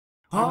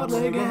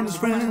Hardleg and his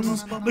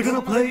friends, they're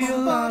gonna play a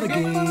lot of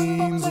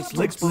games. It's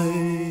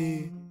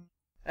Legsplay.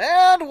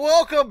 And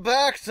welcome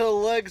back to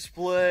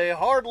Legsplay.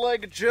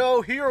 Hardleg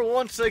Joe here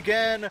once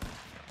again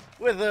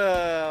with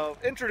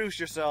introduce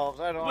yourselves.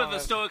 I don't know. With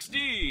a Stoic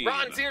Steve.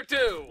 Ron's here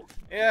too.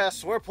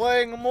 Yes, we're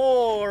playing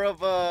more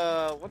of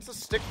what's the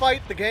stick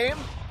fight? The game?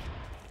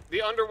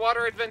 The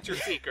Underwater Adventure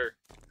Seeker.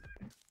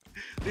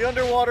 The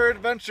Underwater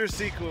Adventure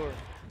Seeker.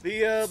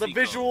 The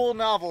visual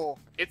novel.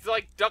 It's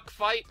like Duck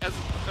Fight as...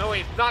 No,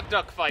 wait, not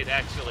Duck Fight,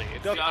 actually.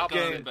 It's Duck the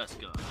opposite. Game.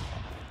 Best gun.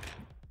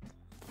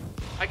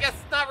 I guess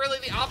it's not really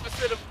the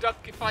opposite of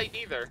Duck Fight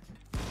either.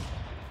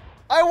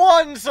 I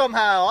won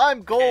somehow!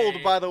 I'm gold,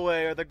 Hey. by the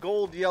way, or the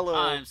gold-yellow.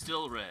 I'm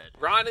still red.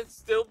 Ron is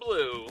still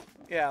blue.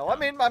 Yeah, well, I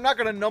mean, I'm not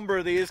gonna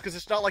number these, because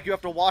it's not like you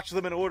have to watch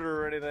them in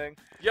order or anything.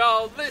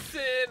 Y'all,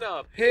 listen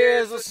up.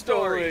 Here's a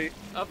story.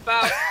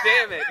 About...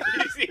 Damn it.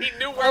 He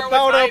knew where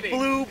About I a was hiding.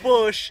 blue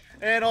bush,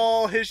 and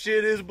all his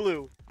shit is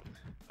blue.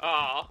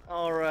 Aw.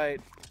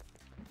 Alright.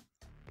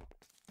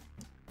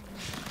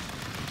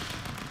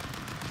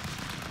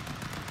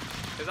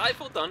 Has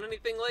Eiffel done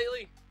anything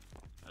lately?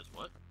 That's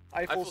what?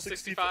 Eiffel Eiffel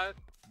 65. 65?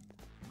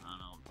 I don't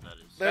know what that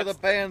is. They're the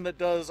band that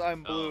does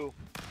I'm Blue.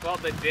 Well,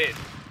 they did.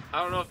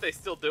 I don't know if they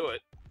still do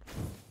it.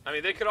 I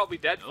mean, they could all be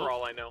dead for Nope.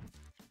 all I know.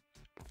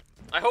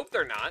 I hope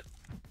they're not.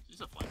 It's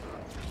a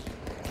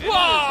flamethrower. It is a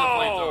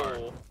Whoa!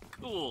 flamethrower.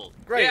 Cool.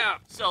 Great. Yeah.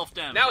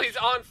 Self-damage. Now he's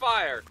on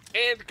fire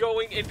and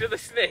going into the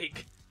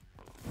snake.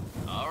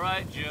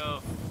 Alright,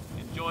 Joe.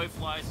 Enjoy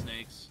fly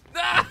snakes.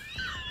 Ah!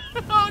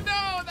 Oh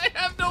no! They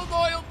have no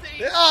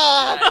loyalty.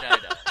 Ah! Die, die,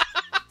 die.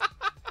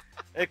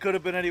 It could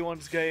have been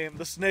anyone's game.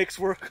 The snakes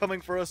were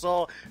coming for us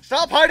all.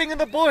 Stop hiding in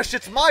the bush!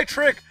 It's my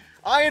trick!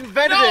 I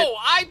invented it! No,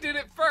 I did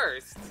it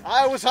first.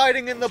 I was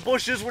hiding in the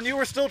bushes when you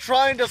were still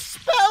trying to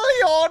spell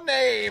your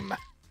name!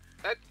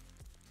 That...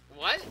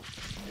 What?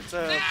 It's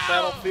a No!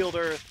 Battlefield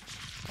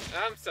Earth.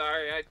 I'm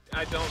sorry.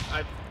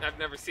 I've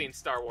never seen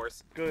Star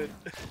Wars. Good.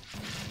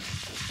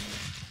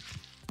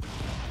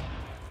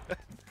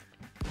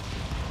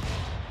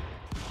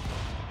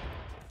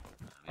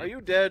 Are you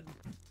dead?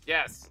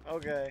 Yes.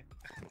 Okay.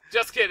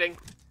 Just kidding.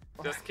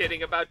 Just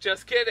kidding about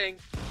just kidding.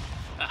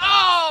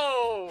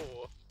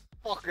 Oh!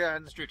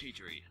 Fucking.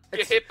 Strategery.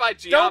 Get hit by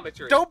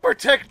geometry. Don't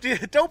pretend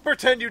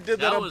you did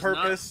that on was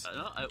purpose.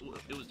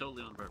 It was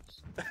totally on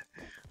purpose.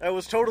 That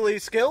was totally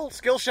skill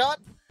shot.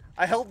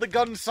 I held the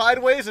gun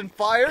sideways and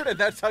fired, and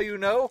that's how you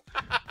know.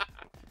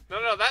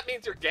 No, that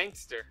means you're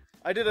gangster.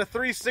 I did a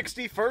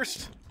 360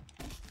 first.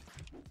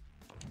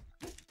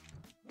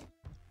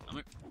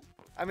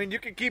 I mean, you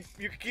can keep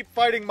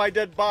fighting my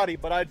dead body,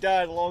 but I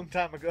died a long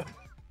time ago.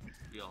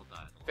 We all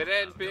died. If it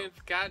hadn't been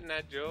for Cotton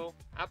Eye Joe,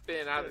 I've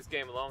been out of this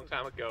game a long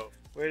time ago.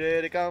 Where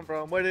did it come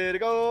from? Where did it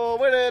go?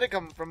 Where did it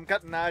come from,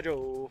 Cotton Eye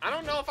Joe? I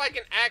don't know if I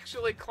can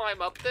actually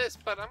climb up this,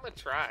 but I'm gonna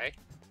try.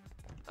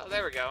 Oh,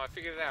 there we go. I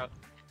figured it out.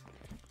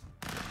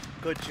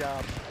 Good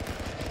job.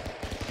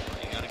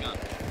 You got a gun.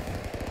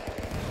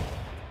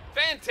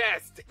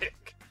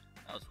 Fantastic!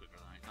 That was quicker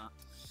than I thought.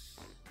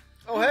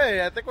 Oh,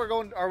 hey, I think we're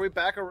going... Are we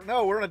back?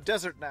 No, we're in a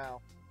desert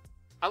now.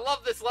 I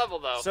love this level,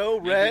 though. So,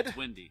 Maybe Red, it's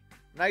windy.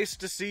 nice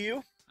to see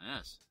you.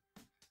 Yes.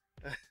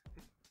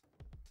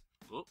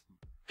 Oh.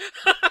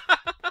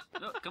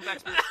 No, come back,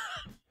 Spirit.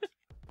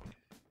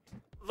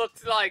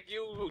 Looks like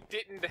you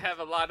didn't have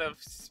a lot of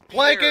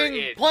Planking!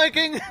 spirit.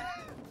 Planking!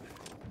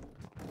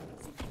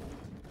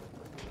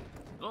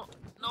 Oh,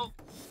 no.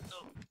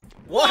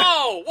 What?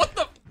 Whoa! What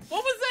the...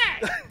 What was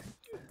that?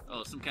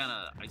 Oh, some kind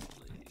of ice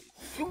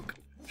blade.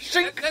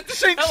 Shink!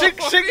 That's Shink! Shink!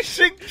 teleporting.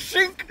 Shink!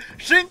 Shink!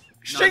 Shink!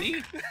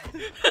 Shink!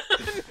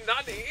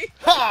 Nani? Nani?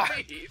 Ha!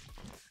 Please.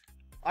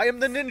 I am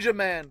the Ninja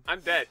Man.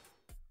 I'm dead.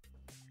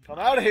 Come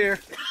out of here.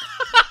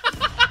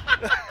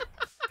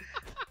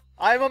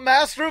 I'm a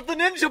master of the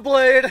Ninja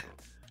Blade.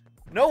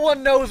 No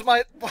one knows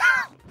my...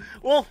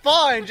 Well,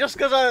 fine, just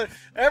because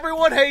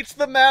everyone hates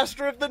the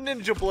master of the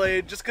Ninja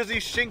Blade just because he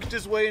shinked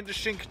his way into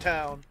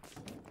Shinktown.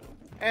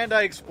 And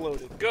I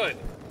exploded. Good.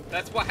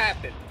 That's what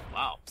happened.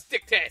 Wow.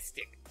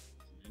 Stick-tastic.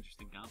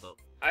 Interesting combo.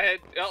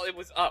 Well, it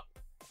was up.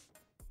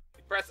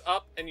 You press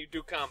up and you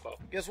do combo.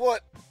 Guess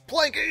what?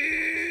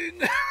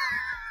 Planking!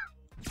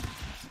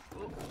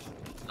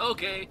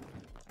 Okay.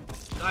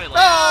 Die, lad.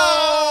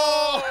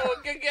 No! Oh,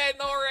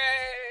 Gaganore!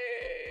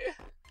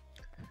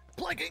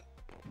 Planking!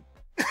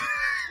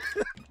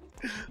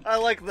 I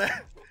like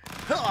that.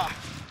 Ha!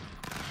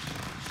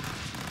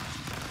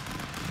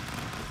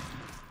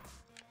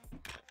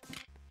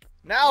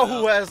 Now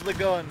who has the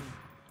gun?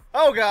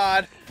 Oh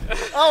god!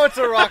 Oh, it's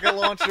a rocket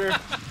launcher.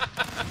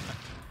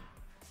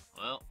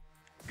 Well,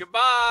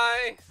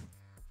 Goodbye!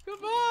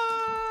 Goodbye!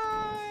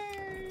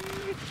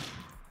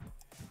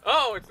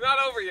 Oh, it's not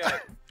over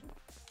yet.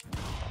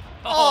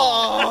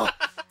 Oh!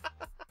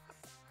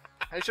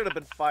 I should have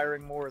been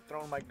firing more, or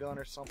throwing my gun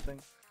or something.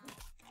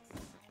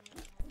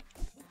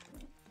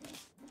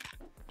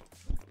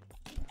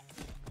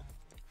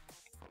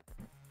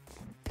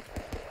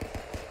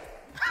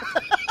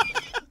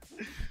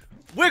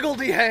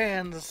 Wiggledy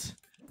hands!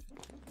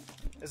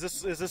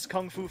 Is this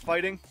kung fu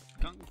fighting?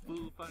 Kung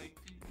Foo fighting.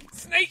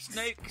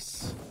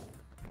 Snakes!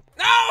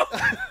 No!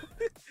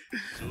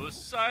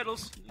 Suicidal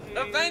snake.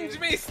 Avenge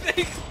me,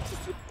 snakes!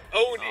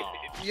 Own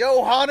it.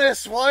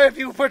 Johannes, why have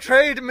you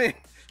betrayed me?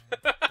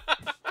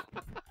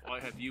 Why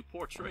have you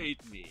portrayed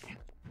me?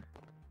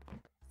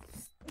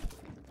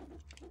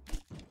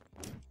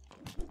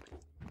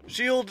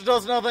 Shield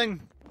does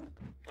nothing.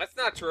 That's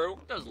not true.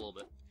 It does a little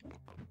bit.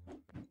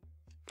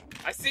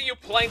 I see you,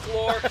 plank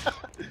lord.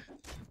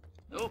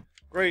 Nope.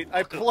 Great,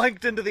 I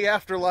planked into the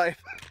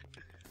afterlife.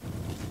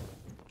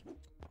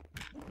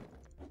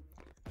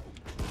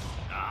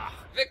 Ah,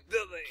 Victory!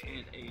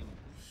 can't aim.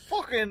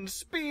 Fucking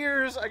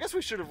spears. I guess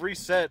we should have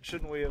reset,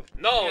 shouldn't we have?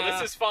 No, Yeah.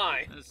 this is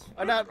fine. That's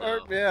Not, no.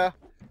 yeah.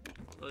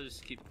 Let's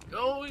just keep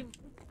going.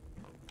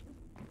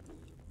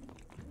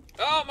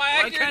 Oh, my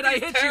Why accuracy can't I is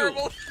hit you?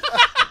 terrible.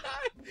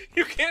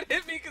 You can't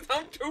hit me because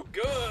I'm too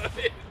good.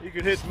 You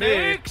could hit me.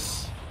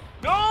 Snakes!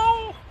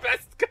 No!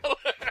 Best color.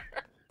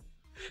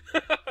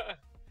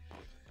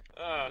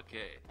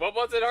 Okay. What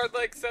was it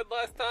Hardleg said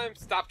last time?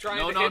 Stop trying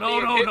to hit me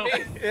No. and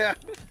hit me. Yeah.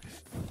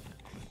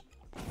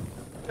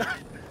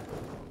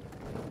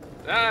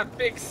 Ah,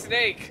 big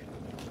snake.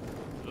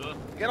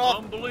 Get off.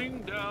 Tumbling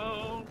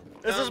down.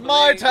 This is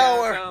my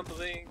tower.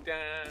 Tumbling down.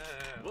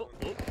 Oh,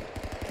 oh.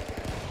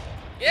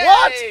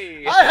 What?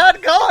 Yay! I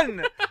had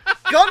gun.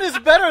 Gun is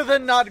better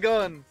than not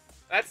gun.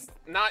 That's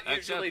not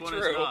Except usually when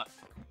true. it's not.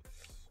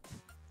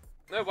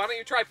 No, why don't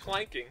you try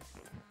planking?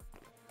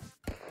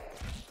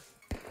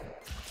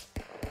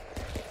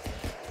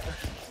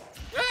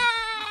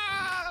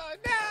 Ah,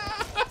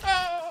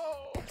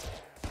 no!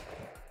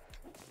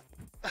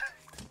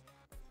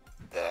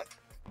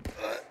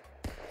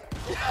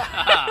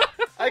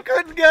 I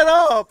couldn't get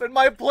up, and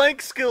my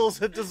plank skills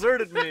had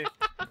deserted me.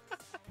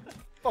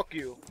 Fuck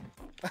you.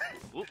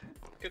 Oop.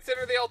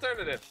 Consider the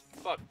alternative.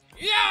 Fuck.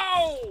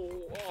 Yo!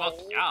 Fuck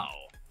Oh, yow.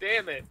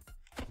 damn it.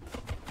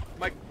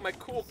 My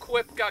cool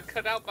quip got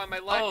cut out by my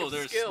lack Oh, of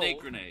there's skill. snake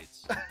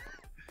grenades.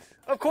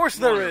 Of course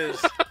there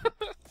is.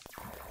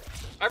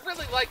 I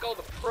really like all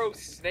the pro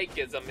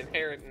snakeism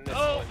inherent in this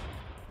Oh. one.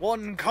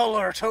 One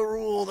color to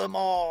rule them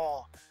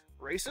all.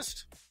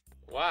 Racist?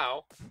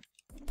 Wow.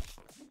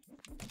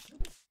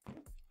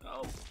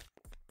 Oh.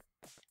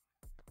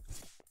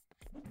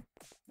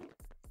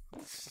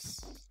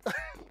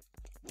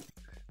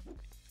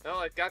 Oh,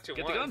 I got you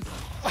Get the once.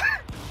 gun.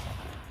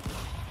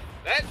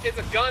 That is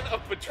a gun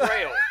of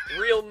betrayal.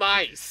 Real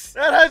nice.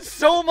 That had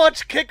so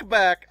much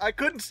kickback, I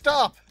couldn't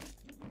stop.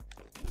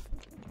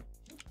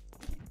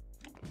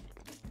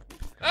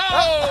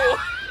 Oh!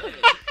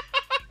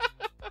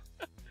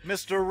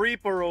 Mr.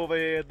 Reaper over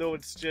here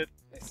doing shit.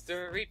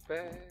 Mr.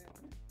 Reaper.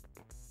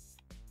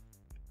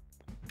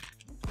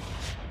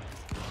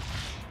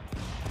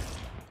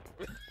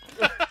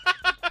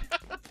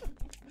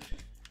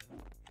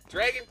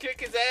 Dragon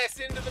kick his ass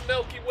into the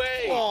Milky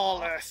Way.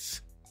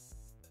 Flawless.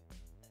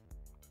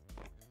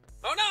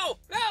 Oh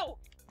no! No!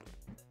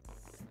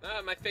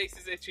 Ah, my face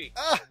is itchy.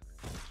 Ah,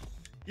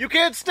 you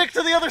can't stick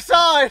to the other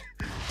side.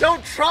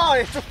 Don't try.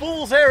 It's a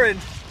fool's errand.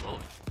 Oh.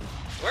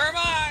 Where am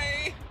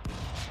I?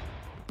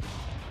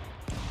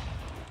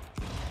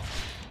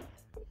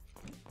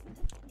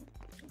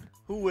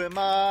 Who am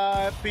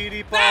I,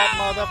 Petey Pop,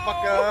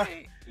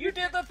 motherfucker? You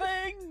did the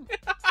thing!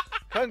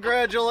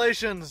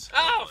 Congratulations.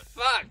 Oh,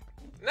 fuck.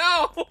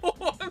 No!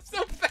 I'm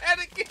so bad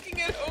at kicking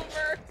it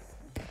over.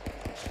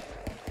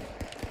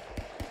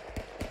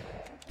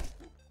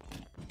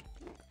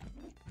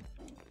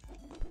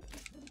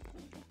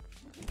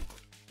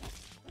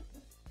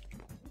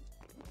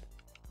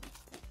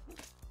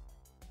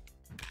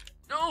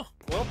 No!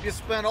 Well, you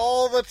spent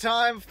all the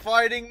time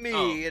fighting me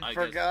Oh, and I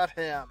forgot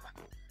him.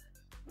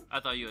 I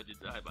thought you had to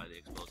die by the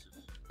explosives.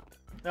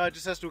 No, it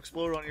just has to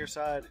explode on your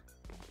side.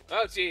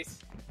 Oh, jeez.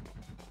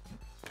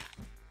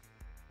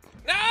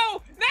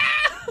 No! No!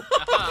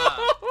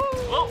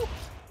 Oh!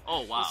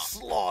 Oh, wow.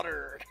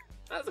 Slaughtered.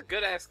 That was a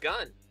good-ass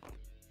gun.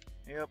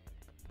 Yep.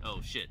 Oh,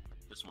 shit.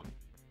 This one.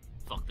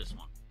 Fuck this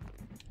one.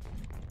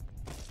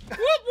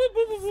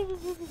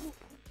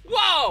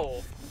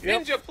 Whoa!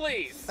 Yep. Ninja,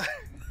 please.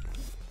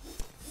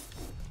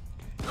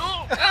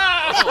 No!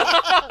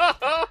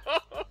 Ah!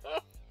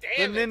 The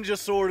Damn it. ninja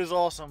sword is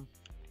awesome.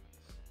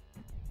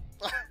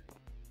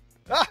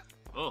 Ah!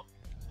 Oh,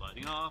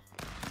 sliding off.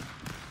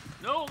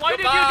 No, why did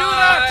you do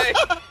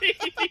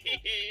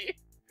that?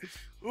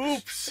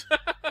 Oops.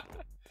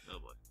 Oh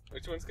boy.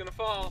 Which one's gonna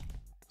fall?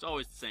 It's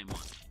always the same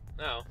one.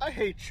 No. I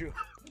hate you.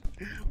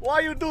 Why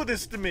you do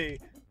this to me?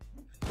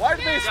 Why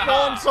did they Yeah.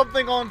 spawn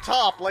something on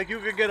top like you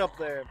could get up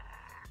there?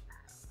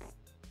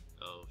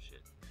 Oh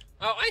shit.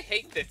 Oh, I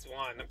hate this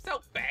one. I'm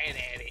so bad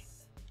at it.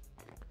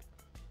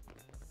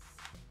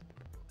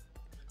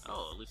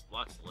 Oh, at least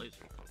blocks the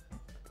laser.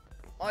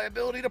 My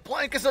ability to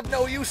plank is of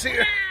no use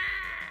here.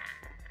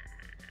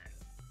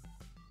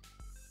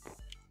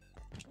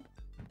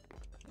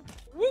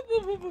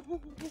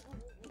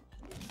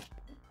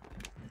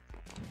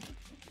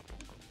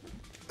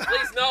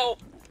 Please, no.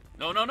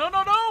 No, no, no,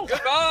 no, no!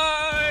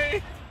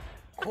 Goodbye.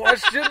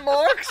 Question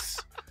marks?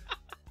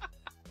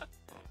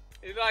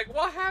 It like,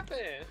 what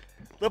happened?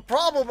 The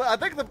problem, I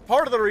think the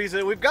part of the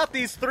reason, we've got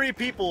these 3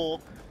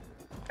 people,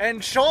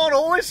 and Sean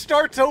always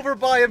starts over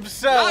by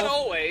himself. Not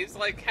always.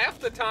 Like, half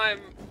the time,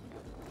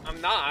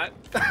 I'm not.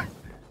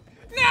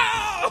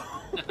 No!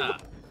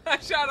 I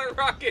shot a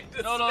rocket to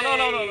space.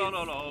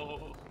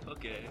 No.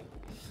 Okay.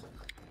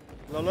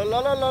 La la la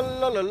la la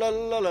la la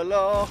la la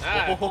la.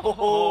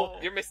 Ah,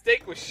 your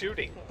mistake was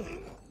shooting.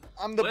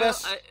 I'm the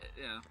best.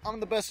 Yeah. I'm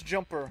the best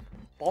jumper.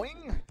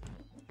 Boing.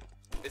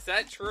 Is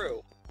that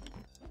true?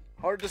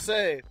 Hard to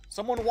say.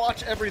 Someone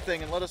watch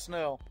everything and let us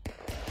know.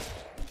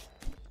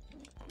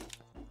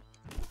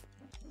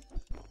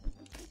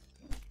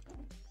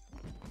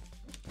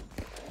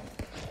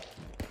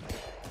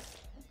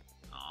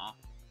 Aw.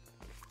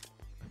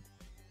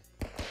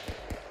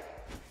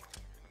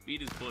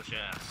 Beat his bush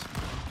ass.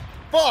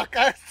 Fuck!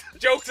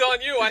 Joke's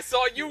on you. I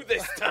saw you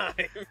this time.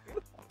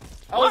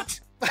 What?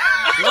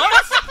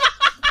 What?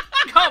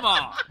 Come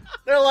on.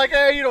 They're like,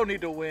 hey, you don't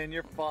need to win.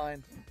 You're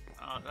fine.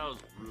 Oh, that was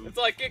rude. It's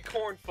like, get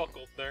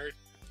cornfuckled, nerd.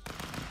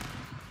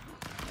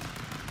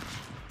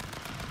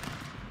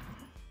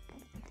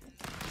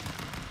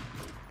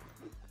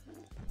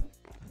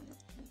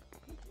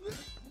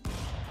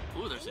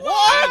 Ooh, there's a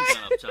What? chain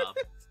gun up top.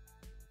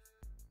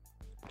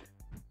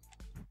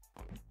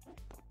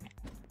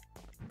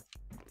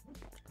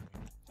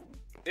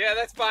 Yeah,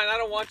 that's fine. I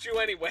don't want you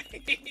anyway.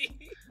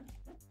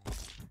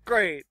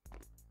 Great.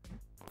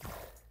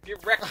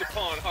 Get wrecked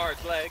upon,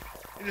 Hardleg.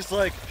 You just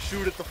like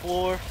shoot at the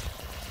floor.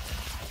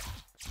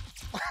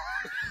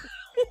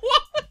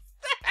 What was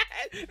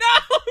that?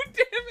 No,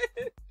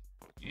 damn it.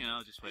 You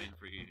know, just waiting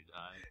for you to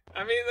die.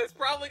 I mean, that's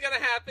probably gonna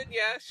happen.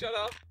 Yeah, shut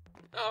up.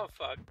 Oh,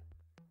 fuck.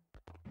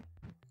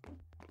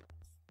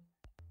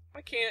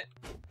 I can't.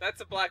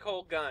 That's a black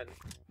hole gun.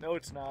 No,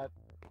 it's not.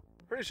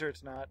 Pretty sure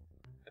it's not.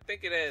 I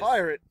think it is.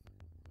 Fire it.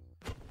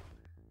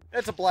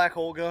 It's a black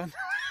hole gun.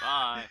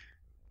 Bye.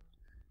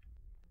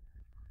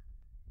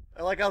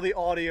 I like how the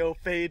audio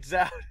fades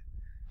out.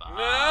 Bye.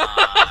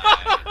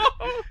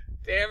 No!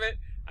 Damn it.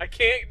 I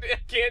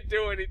can't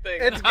do anything.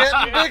 It's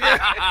getting bigger.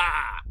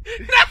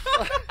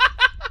 No!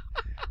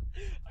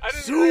 I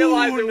didn't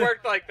realize it Soon.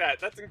 worked like that.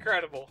 That's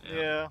incredible.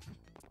 Yeah.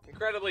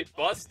 Incredibly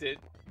busted.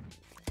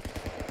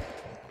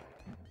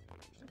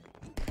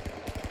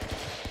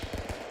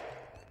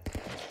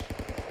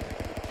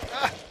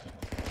 Ah.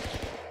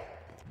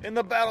 In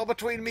the battle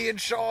between me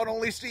and Sean,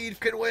 only Steve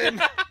can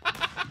win.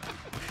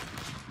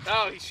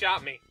 Oh, he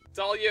shot me. It's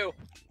all you.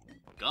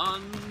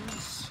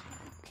 Guns.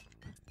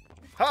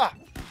 Ha!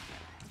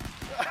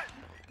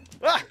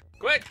 Ah!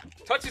 Quick,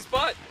 touch his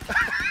butt.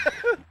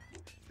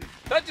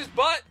 Touch his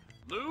butt.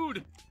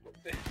 Lewd.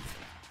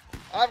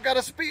 I've got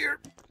a spear.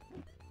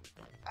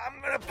 I'm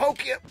gonna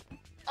poke you.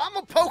 I'm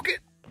gonna poke it.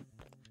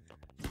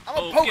 I'm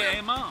gonna poke Okay,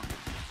 it. Mom.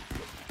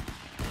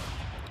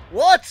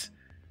 What?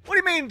 What do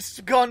you mean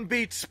gun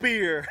beats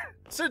spear?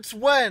 Since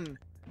when?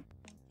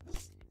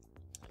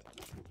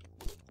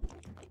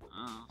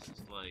 Oh,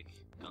 it's like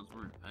guns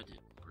were invented,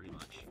 pretty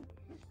much.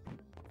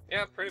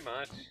 Yeah, pretty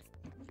much.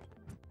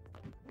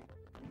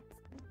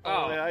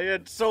 Oh, yeah, I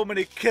had so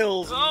many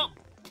kills. Oh.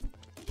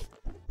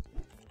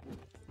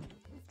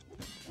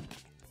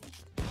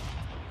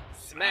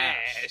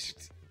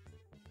 Smashed.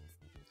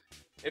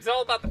 It's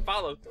all about the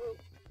follow through.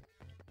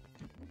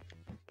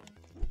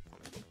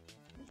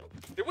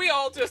 Did we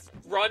all just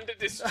run to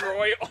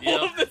destroy all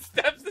Yep. of the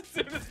steps as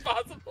soon as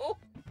possible?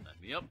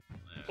 Yep.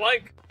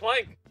 Plank,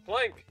 plank,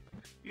 plank.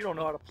 You don't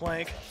know how to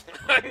plank.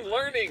 I'm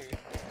learning.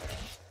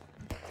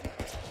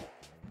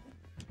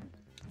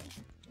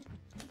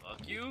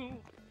 Fuck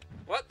you.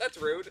 What? That's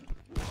rude.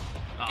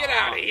 Get Aw.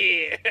 out of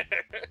here.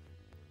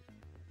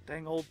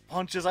 Dang old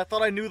punches. I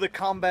thought I knew the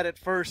combat at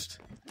first.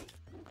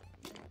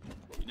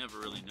 You never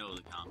really know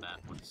the combat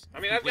once. I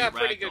mean, I've got a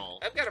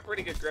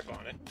pretty good grip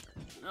on it.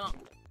 No.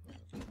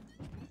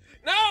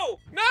 No!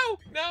 No!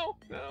 No!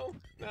 No!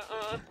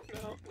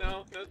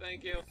 No,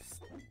 thank you.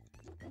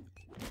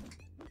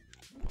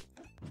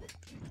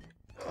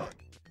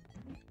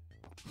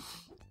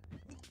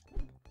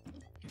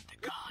 Get the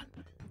gun.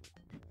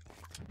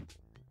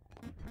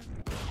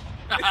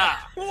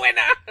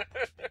 Winner!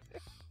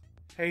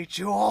 Hate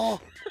you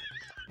all.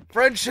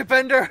 Friendship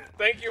ender.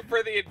 Thank you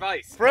for the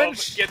advice.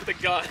 French- Get the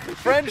gun.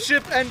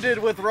 Friendship ended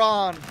with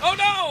Ron. Oh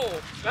no!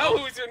 Now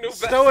who's your new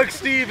best? Stoic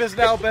Steve is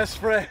now best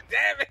friend.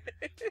 Damn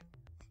it!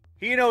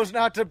 He knows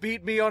not to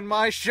beat me on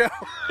my show.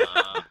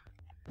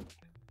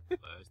 Where's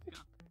the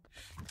gun?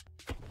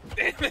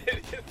 Damn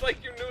it! It's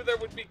like you knew there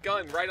would be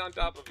gun right on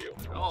top of you.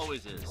 There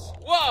always is.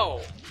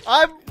 Whoa!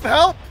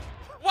 Help!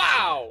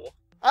 Wow!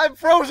 I'm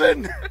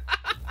frozen.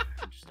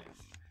 Interesting.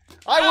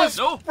 I was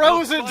No,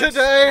 frozen no, spikes,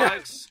 today.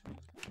 spikes.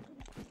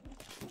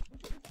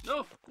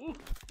 No. Ooh.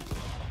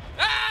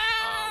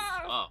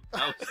 Ah!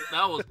 Oh,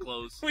 that was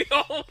close. We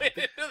all went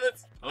into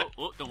this. Oh,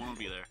 don't want to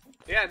be there.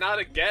 Yeah, not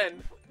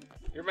again.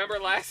 You remember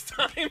last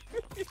time?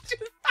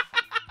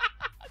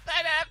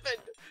 That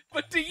happened,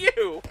 but to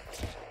you.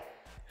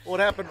 What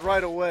happened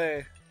right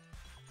away?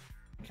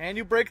 Can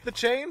you break the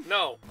chain?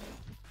 No.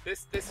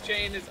 This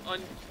chain is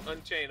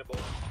unchainable.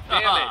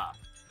 Damn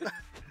it. Just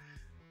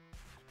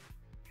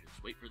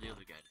wait for the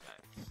other guy to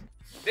die.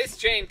 This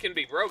chain can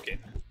be broken.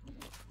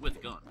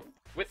 With gun.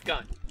 With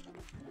gun.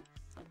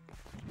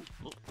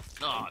 Oh,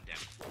 oh damn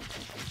it.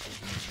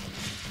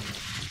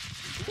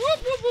 Whoop,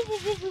 whoop, whoop,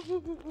 whoop, whoop,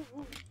 whoop, whoop,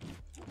 whoop.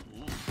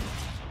 Ooh.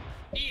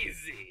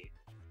 Easy.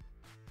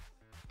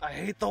 I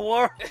hate the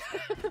war.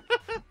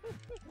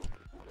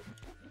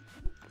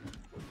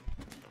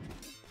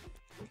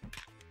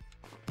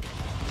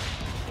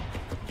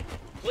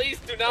 Please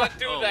do not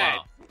do that.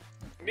 Wow.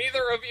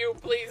 Neither of you,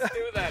 please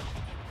do that.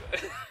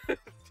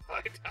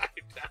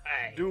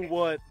 Die. Do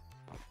what?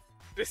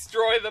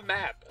 Destroy the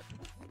map.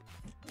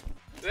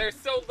 There's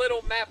so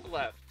little map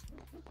left.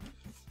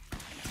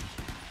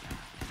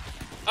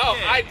 Oh,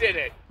 Yeah. I did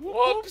it.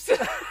 Whoops.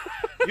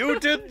 You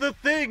did the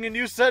thing, and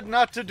you said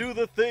not to do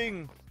the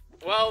thing.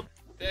 Well,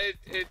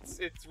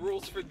 it's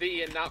rules for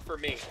thee and not for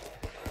me.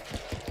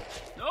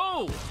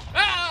 No!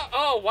 Ah!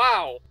 Oh,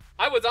 wow.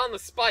 I was on the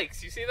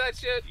spikes. You see that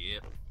shit?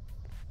 Yep.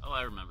 Oh,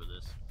 I remember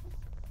this.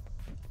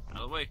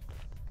 Out of the way.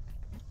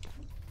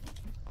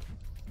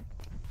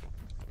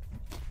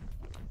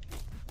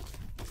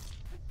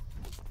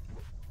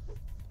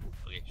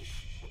 Okay,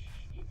 shh.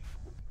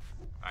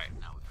 Alright,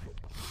 now we're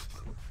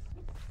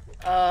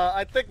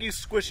I think you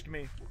squished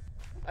me.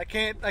 I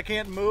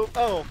can't move.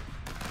 Oh.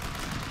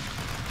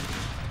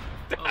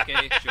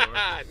 okay, sure.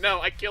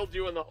 No, I killed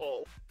you in the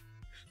hole.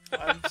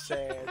 I'm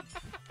sad.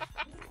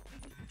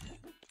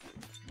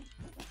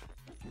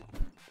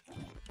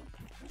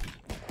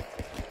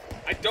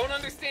 I don't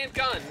understand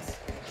guns,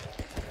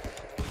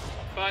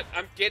 but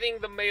I'm getting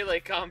the melee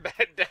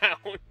combat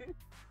down.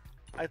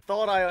 I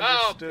thought I Oh,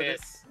 understood it.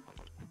 piss.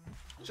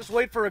 Just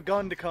wait for a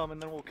gun to come,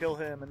 and then we'll kill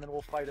him, and then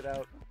we'll fight it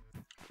out.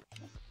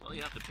 Well,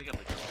 you have to pick up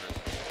the gun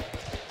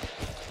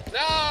first.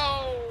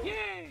 No!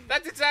 Yay!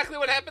 That's exactly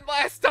what happened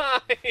last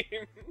time!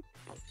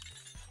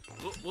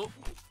 Whoop, whoop.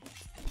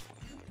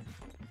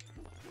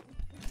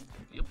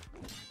 Yep.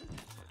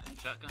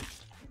 Shotgun.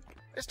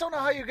 I just don't know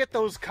how you get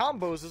those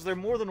combos. Is there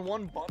more than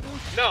one button?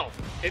 No,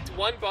 it's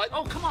one button,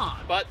 Oh, come on!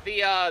 but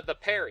the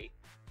parry.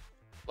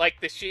 Like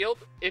the shield,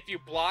 if you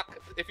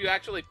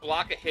actually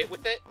block a hit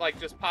with it, like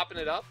just popping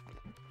it up,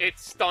 it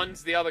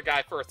stuns the other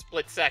guy for a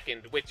split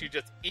second, which you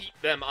just eat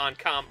them on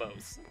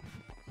combos.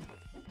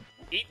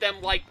 Eat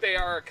them like they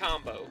are a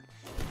combo.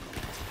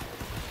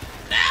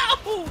 No!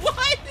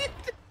 What?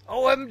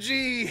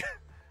 OMG!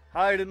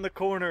 Hide in the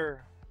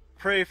corner.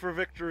 Pray for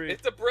victory.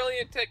 It's a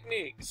brilliant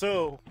technique.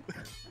 So,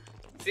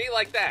 See,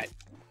 like that.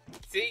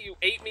 See, you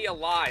ate me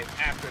alive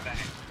after that.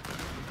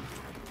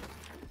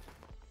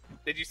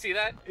 Did you see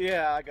that?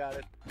 yeah, I got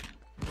it.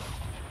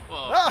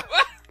 Whoa. Ah!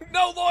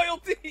 No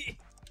loyalty!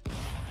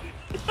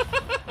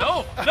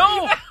 No!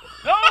 No!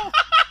 No!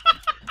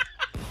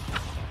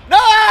 No!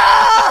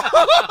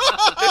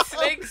 The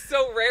snakes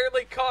so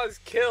rarely cause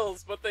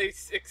kills, but they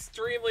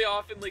extremely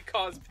oftenly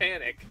cause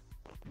panic.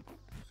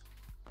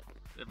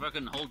 They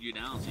fucking hold you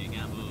down so you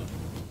can't move.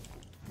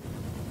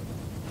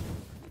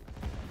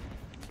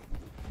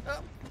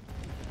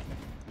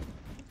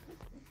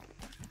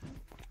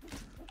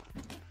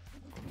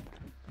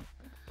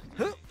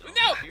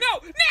 No!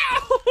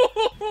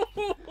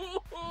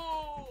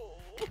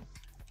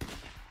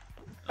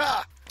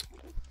 Ah!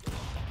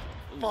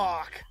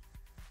 Fuck.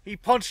 He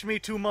punched me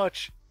too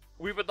much.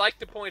 We would like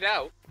to point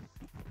out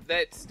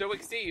that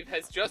Stoic Steve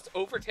has just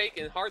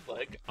overtaken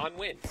Hardleg on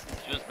wins.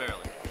 Just barely.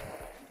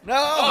 No!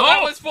 Oh,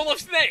 that was full of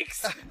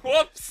snakes!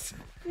 Whoops!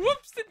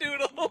 Whoops the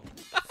doodle!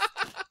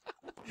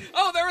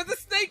 Oh, there was a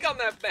snake on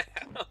that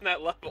on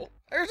that level.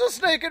 There's a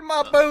snake in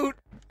my boot!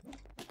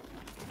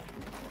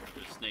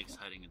 There's snakes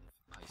hiding in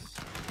the ice.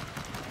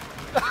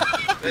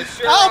 There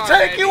sure I'll are,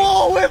 take Eddie. you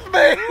all with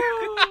me!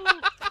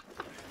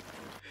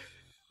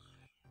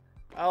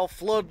 I'll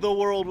flood the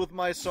world with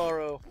my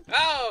sorrow.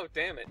 Oh,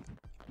 damn it.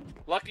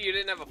 Lucky you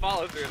didn't have a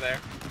follow through there.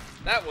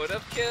 That would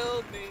have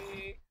killed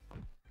me.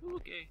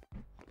 Okay.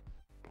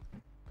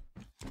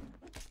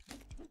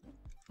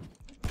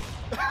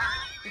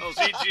 Oh,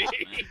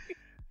 GG.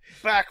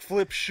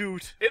 Backflip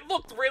shoot. It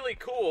looked really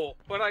cool,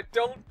 but I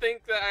don't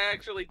think that I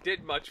actually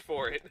did much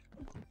for it.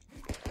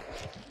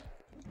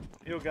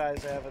 You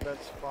guys have it,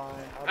 that's fine.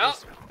 Oh. I'll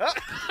just... Ah!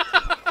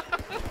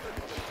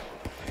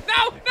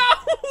 No!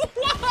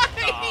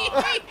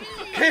 Why?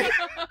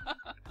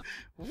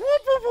 Whoop,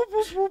 whoop, whoop,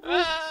 whoop, whoop,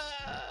 whoop.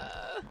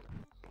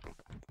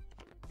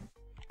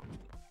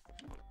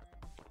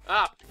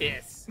 Ah,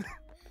 piss.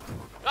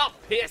 Oh,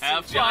 piss. Have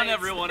you fun, giant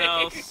everyone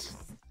snakes. else.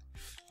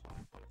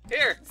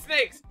 Here,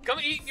 snakes, come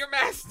eat your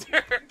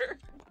master.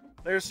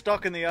 They're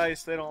stuck in the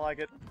ice, they don't like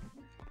it.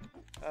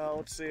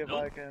 Let's see if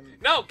Nope. I can...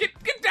 No, get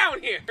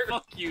down here.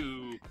 Fuck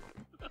you.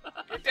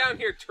 Get down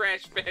here,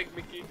 trash bag,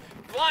 Mickey.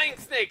 Flying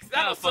snakes,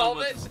 that'll Have fun solve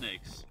with it. the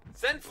snakes.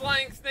 Send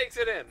flying snakes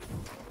at him.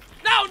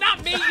 No,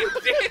 not me, you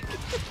dick.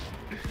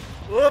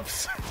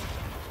 Whoops!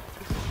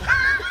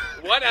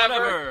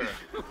 Whatever.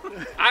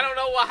 I don't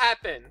know what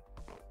happened.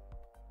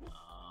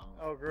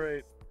 Oh,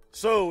 great.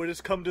 So, it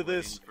has come to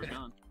this. Waiting for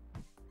gun.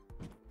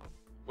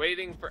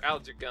 Waiting for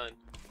Alger Gun.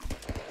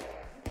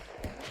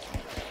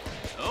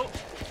 Oh.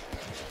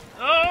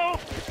 Oh.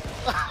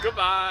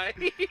 Goodbye.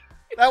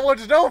 That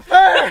one's no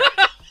fair!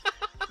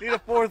 Need a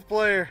fourth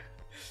player.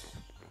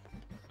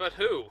 But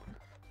who?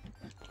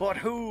 But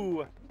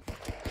who?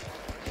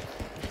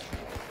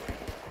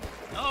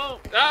 No.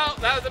 Oh,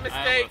 that was a I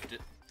mistake. left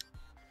it.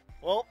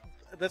 Well,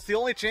 that's the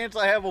only chance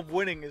I have of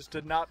winning is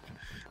to not...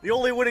 The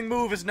only winning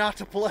move is not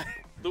to play.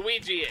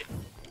 Luigi it.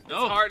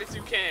 No. As hard as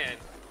you can.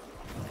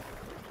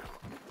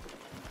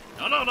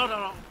 No, no, no, no,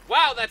 no.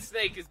 Wow, that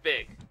snake is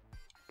big.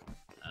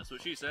 That's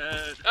what she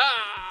said.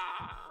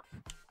 Ah!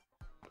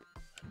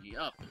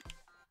 Yup.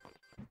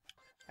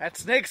 That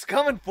snake's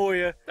coming for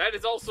you. That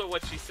is also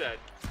what she said.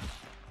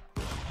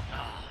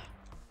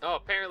 Oh,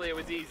 apparently it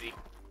was easy.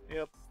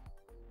 Yep.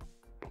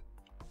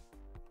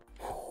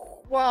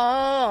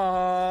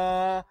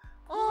 Wah.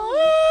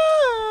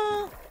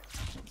 Ah.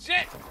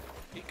 Shit!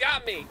 You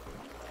got me!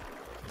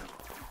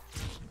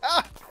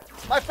 Ah!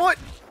 My foot!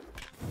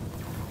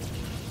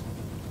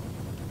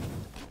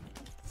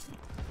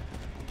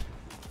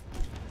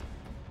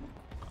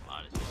 My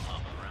body's just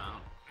hopping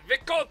around.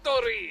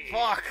 Victory!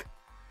 Fuck!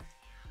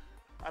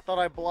 I thought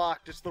I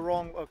blocked. It's the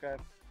wrong... Okay.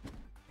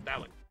 That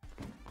one.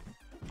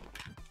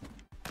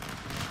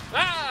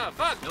 Ah!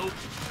 Fuck! Nope.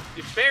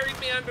 You buried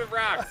me under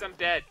rocks. I'm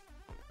dead.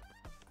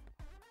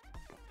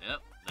 Yep.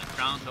 That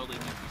crown totally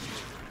makes me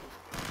sick.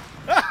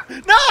 Ah!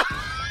 No!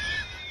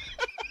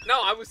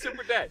 No, I was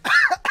super dead.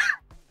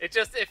 It's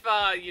just if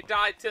you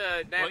die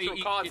to natural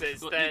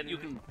causes, then... You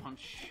can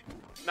punch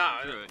No,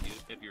 through it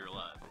if you're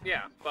alive.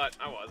 yeah, but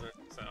I wasn't,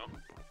 so...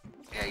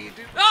 Yeah, you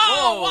do.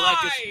 Oh, Whoa,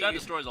 why? that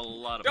destroys a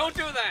lot of... Don't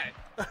do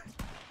that!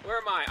 Where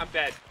am I? I'm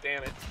dead.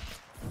 Damn it.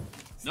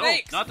 No,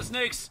 Snakes! not the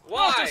snakes.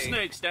 Why? Not the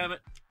snakes, damn it.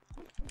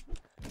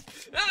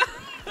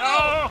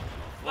 Oh!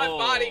 My Whoa.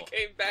 body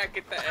came back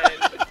at the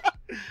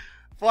end.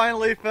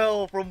 Finally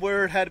fell from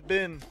where it had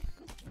been.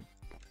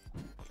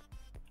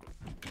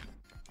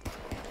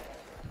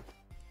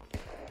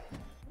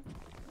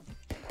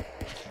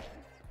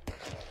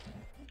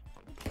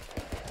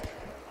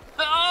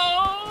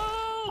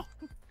 Oh!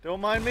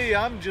 Don't mind me,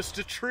 I'm just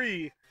a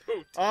tree.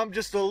 Poot. I'm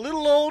just a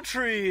little old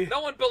tree.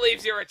 No one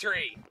believes you're a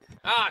tree.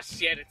 Ah,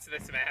 shit, it's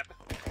this map.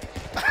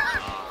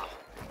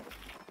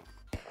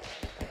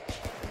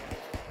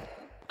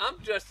 I'm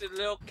just a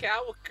little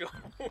calico.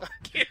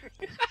 Get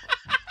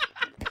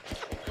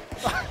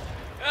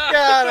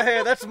out of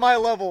here, that's my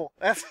level.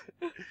 This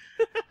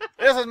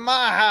is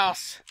my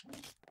house.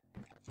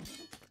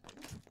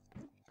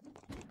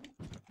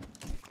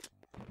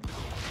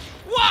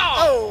 Whoa!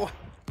 Oh!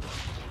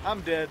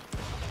 I'm dead.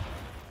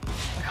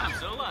 I'm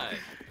still alive.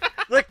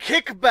 The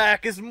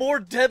kickback is more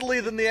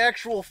deadly than the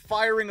actual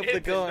firing of the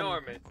It's gun.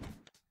 enormous.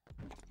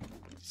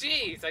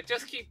 Jeez, I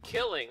just keep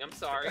killing. I'm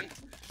sorry.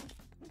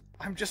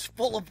 I'm just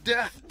full of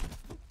death.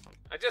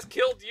 I just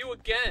killed you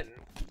again.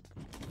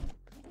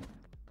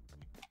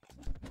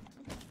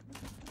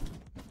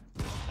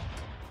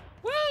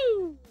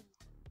 Woo!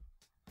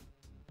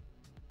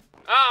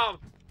 Oh,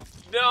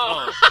 no.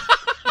 Oh.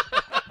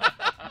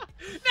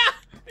 No!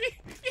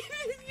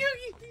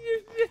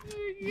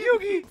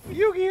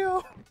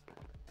 Yu-Gi-Oh!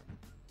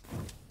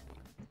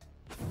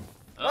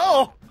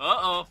 Uh-oh.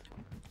 Uh-oh.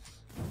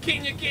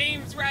 King of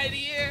Games right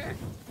here.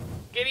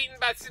 Get eaten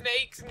by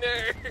snakes,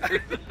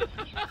 nerd.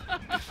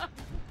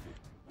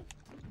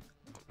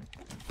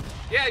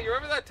 Yeah, you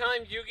remember that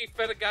time Yugi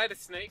fed a guy to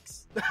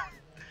snakes?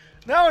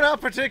 No,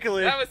 not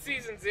particularly. That was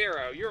season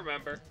 0. You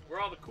remember. Where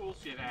all the cool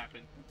shit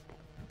happened.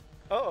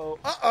 Uh-oh,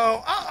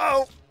 uh-oh,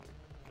 uh-oh!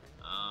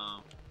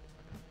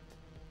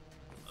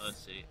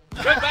 Let's see.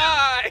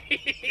 Goodbye!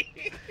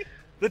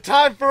 The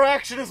time for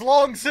action is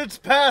long since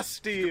past, I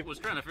Steve. was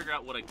trying to figure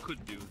out what I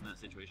could do in that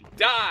situation.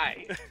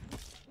 Die!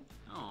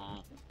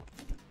 Oh.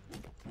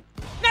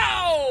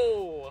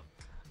 No!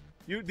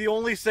 The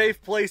only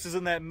safe place is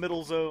in that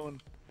middle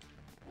zone.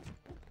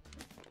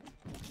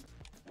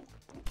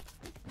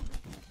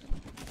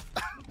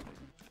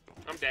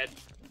 I'm dead.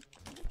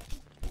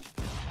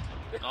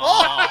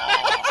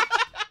 Oh.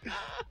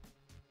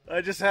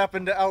 I just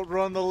happened to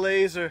outrun the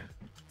laser.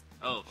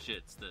 Oh shit,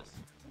 it's this.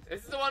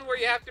 This is the one where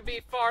you have to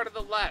be far to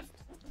the left.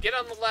 Get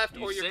on the left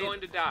You or you're saved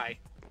going to die.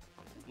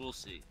 We'll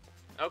see.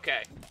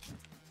 Okay.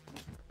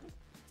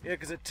 Yeah,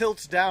 because it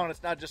tilts down,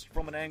 it's not just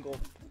from an angle.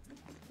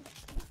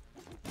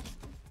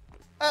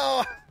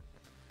 Oh!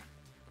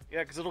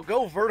 Yeah, because it'll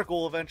go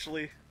vertical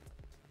eventually.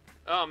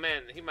 Oh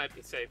man, he might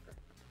be safer.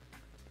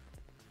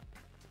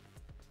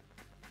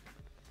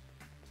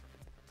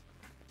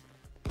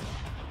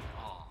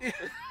 Oh.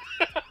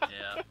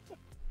 Yeah.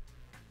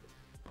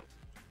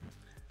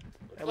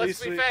 At Let's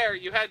least be we... fair,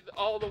 you had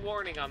all the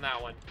warning on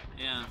that one.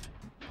 Yeah.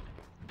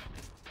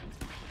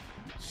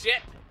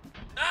 Shit!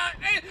 Ah,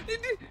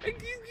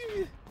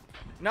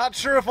 Not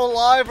sure if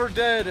alive or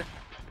dead.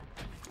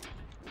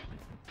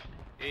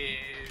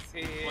 Is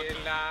he What the-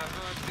 alive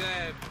or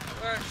dead?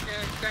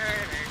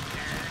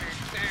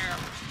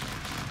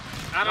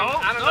 I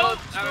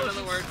don't know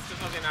the words to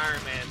fucking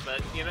Iron Man,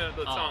 but you know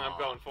the song I'm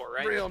going for,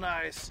 right? Real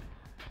nice.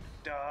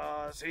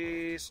 Does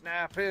he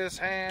snap his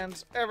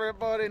hands?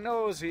 Everybody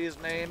knows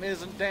his name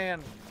isn't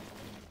Dan.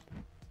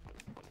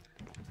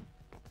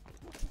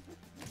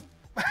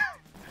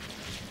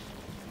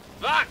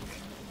 Fuck!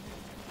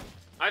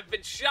 I've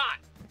been shot!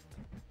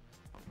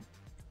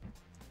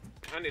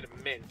 I need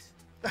a mint.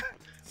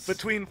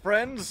 Between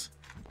friends?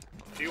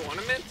 Do you want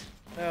a mint?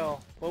 No.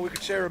 Well, we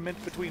could share a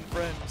mint between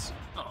friends.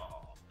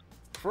 Oh,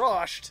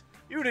 Crushed?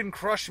 You didn't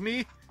crush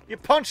me. You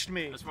punched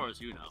me. as far as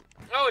you know.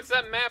 Oh, it's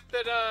that map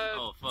that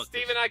Oh, fuck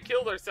Steve this. and I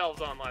killed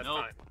ourselves on last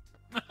Nope.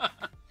 time.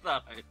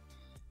 Stop it.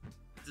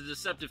 It's a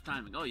deceptive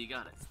timing. Oh, you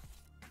got it.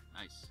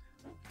 Nice.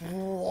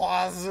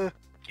 Was.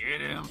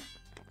 Get him.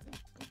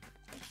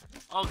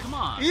 Oh, come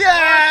on.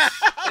 Yeah!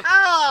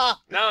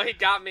 No, he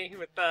got me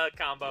with the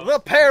combo. The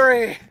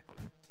Perry.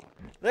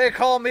 They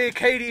call me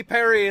Katy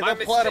Perry, the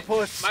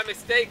platypus. My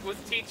mistake was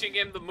teaching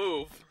him the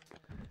move.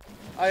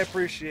 I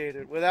appreciate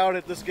it. Without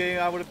it, this game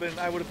I would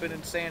have been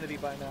insanity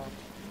by now.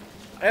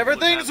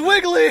 Everything's have-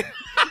 wiggly.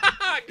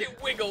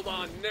 Get wiggled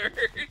on, nerd.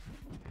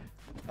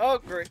 Oh,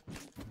 great.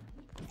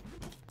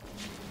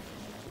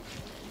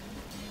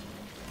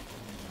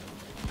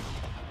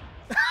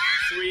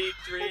 Sweet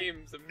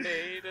dreams are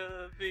made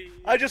of these.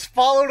 I just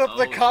followed up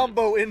the Oh,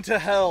 combo into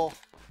hell.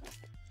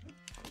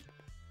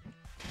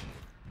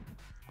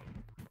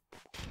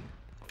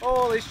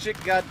 Holy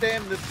shit,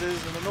 goddamn, this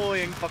is an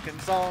annoying fucking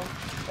song.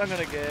 I'm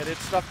gonna get it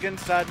stuck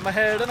inside my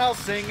head and I'll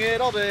sing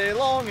it all day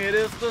long. It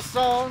is the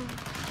song.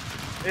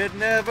 It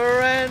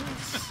never ends.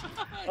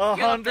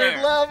 100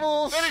 there.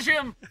 levels. Finish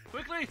him!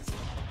 Quickly!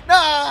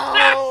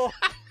 No!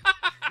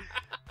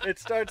 It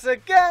starts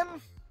again.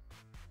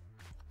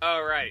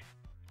 Alright.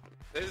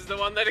 This is the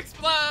one that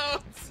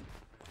explodes!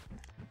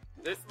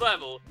 This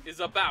level is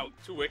about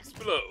to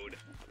explode.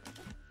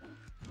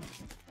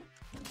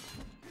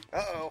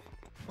 Uh-oh.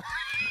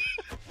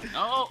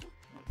 No!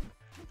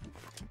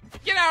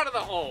 Get out of the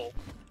hole!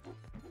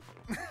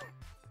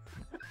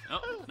 No,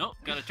 no,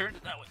 gotta turn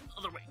it that way.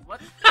 Other way. What?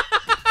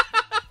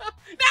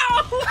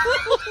 No!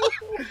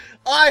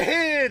 I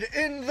hid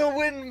in the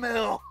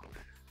windmill.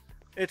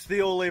 It's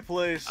the only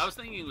place. I was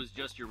thinking it was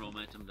just your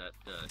momentum that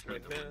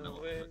turned the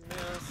windmill.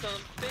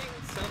 Something.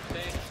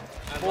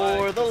 I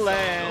For like the song,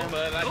 land.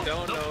 but I Nope,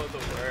 don't nope. know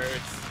the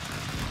words.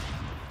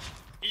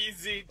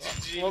 Easy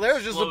GG. Well, there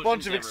was just a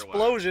bunch of Explosions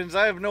everywhere. explosions.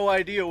 I have no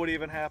idea what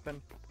even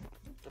happened.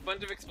 A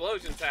bunch of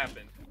explosions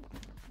happened.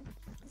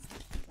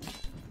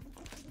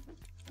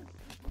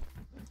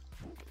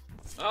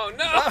 Oh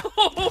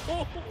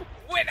no!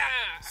 Winner!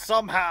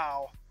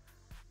 Somehow.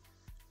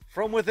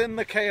 From within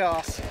the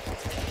chaos.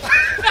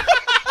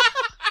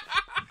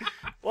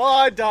 Well,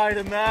 I died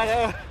in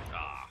that.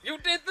 Ah, You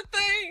did the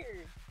thing!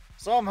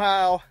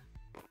 Somehow.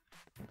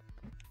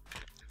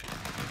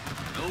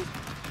 nope.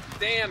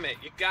 Damn it,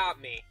 you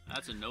got me.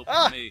 That's a nope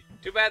Ah. for me.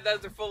 Too bad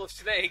those are full of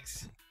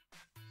snakes.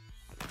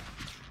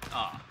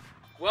 Ah.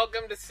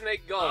 Welcome to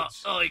Snake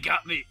Gulch. Oh, he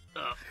got me.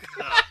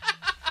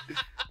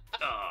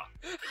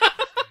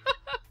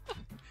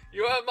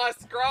 You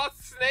must cross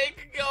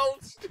Snake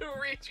Gulch to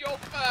reach your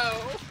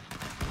foe.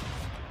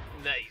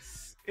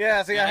 Nice.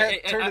 Yeah, see, I had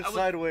Hey, turned I it was-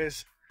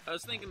 sideways. I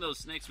was thinking those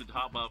snakes would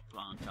hop up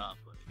on top,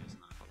 but I guess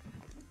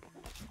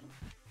not.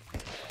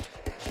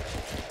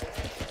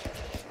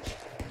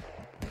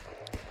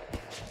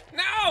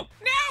 No!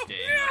 No!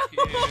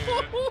 Damn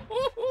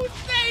No!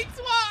 Snakes,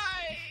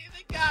 why?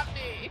 They got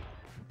me.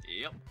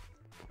 Yep.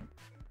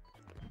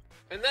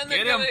 And then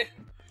they're Get him.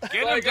 gonna...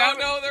 Get him, like, oh damn it.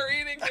 no, they're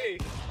eating me.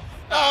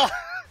 Ah!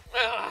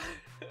 Ah.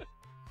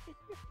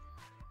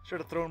 Should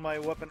have thrown my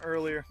weapon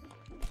earlier.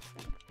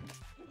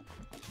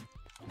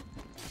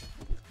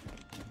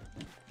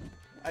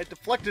 I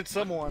deflected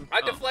someone. I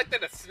Oh.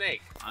 deflected a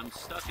snake. I'm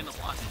stuck in a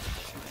block.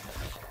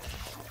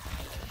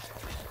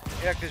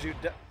 Yeah, because you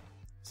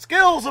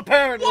skills,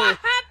 apparently! What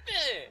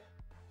happened?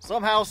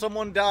 Somehow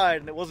someone died,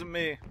 and it wasn't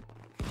me.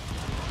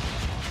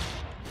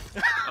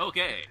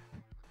 Okay.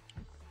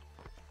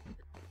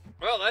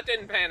 Well, that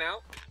didn't pan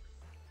out.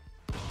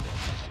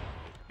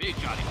 Big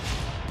Johnny.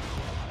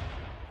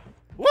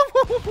 Whoop,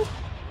 whoop, whoop, whoop.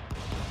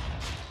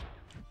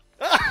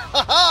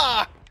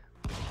 Ah,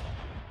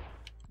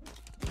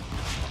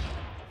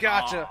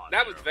 gotcha. Aw,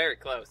 That was very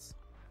close.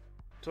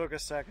 Took a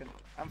second.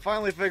 I'm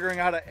finally figuring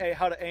out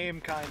how to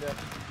aim, kinda.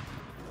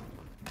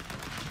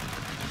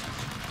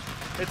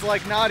 It's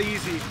like not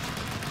easy.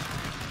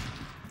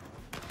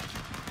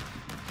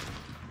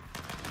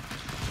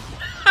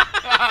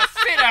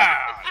 Sit down!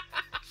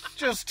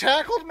 Just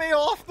tackled me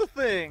off the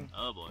thing.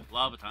 Oh boy,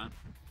 lava time.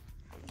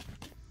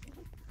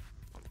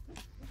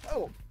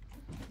 Oh.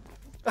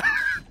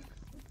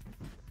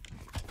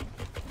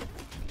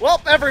 Well,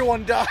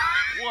 everyone died.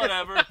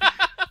 Whatever.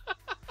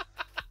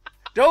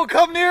 Don't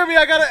come near me.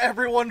 I got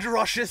everyone's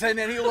rushes in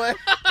anyway.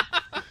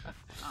 I'm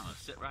gonna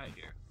sit right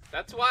here.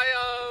 That's why,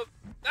 ow,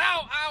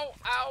 ow,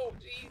 ow,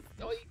 jeez,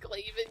 oh, he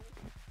cleaving.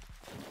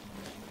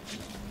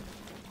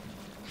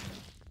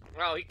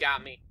 Oh, he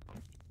got me.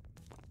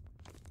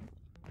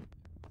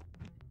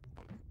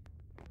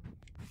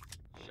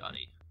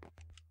 Shoddy.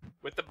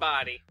 With the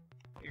body.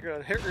 You're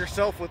gonna hit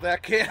yourself with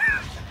that kid.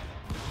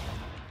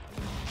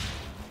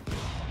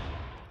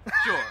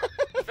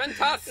 Sure.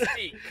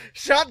 Fantastic.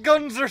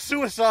 Shotguns are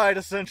suicide,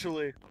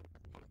 essentially.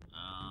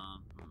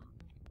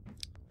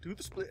 Do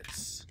the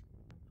splits.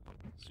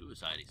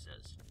 Suicide, he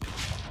says.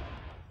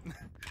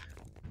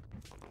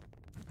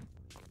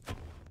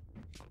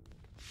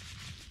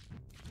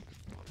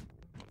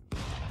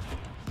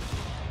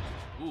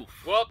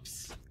 Oof.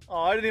 Whoops. Oh,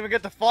 I didn't even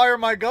get to fire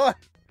my gun.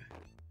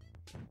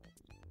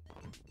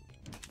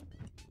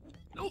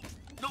 Nope.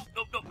 Nope.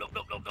 Nope. Nope. Nope.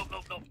 Nope. Nope. Nope.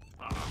 Nope. Nope.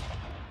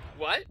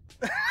 What?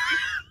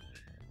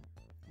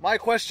 My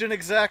question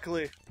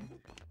exactly.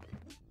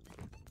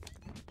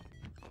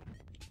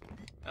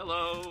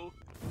 Hello.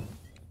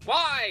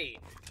 Why?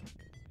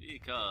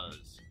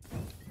 Because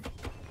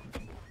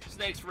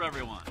snakes for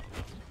everyone.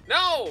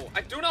 No,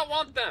 I do not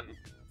want them.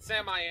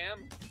 Sam, I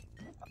am.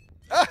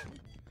 Ah,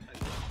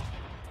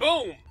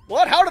 Boom.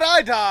 what? How did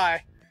I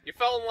die? You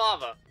fell in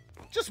lava.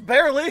 Just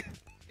barely.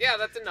 Yeah,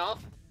 that's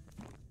enough.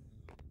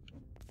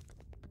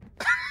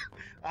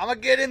 I'm gonna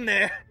get in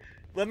there.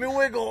 Let me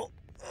wiggle.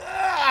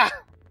 Ah!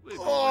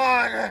 Wiggle.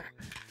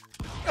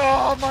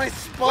 Oh, my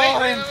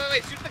spine.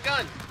 Wait. Shoot the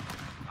gun.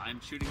 I'm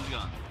shooting the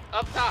gun.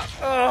 Up top.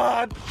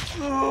 Ah,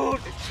 dude.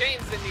 It's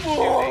chains that need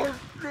Oh,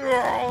 shooting.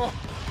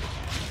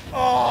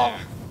 oh,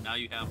 Now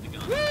you have the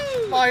gun.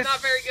 Woo! My It's not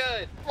very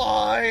good.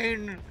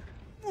 spine.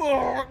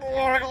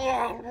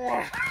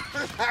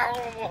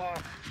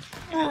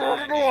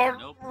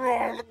 Nope.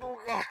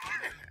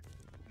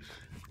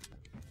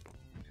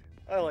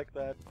 I like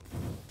that.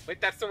 Wait,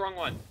 that's the wrong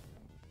one.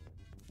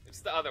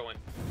 It's the other one.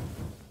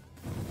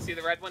 See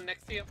the red one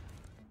next to you?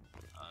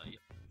 Yeah.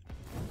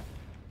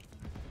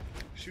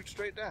 Shoot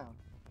straight down.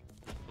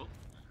 Oh.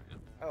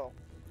 Oh.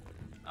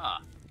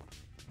 Ah.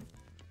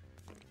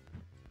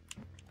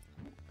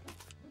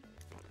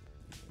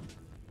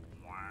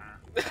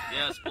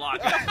 Yes, block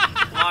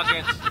it. Block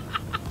it.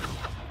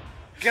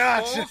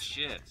 Gotcha. Oh,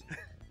 shit.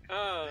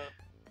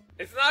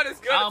 It's not as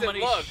good How as it many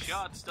looks.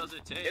 shots does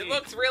it take? It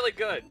looks really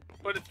good,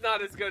 but it's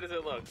not as good as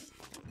it looks.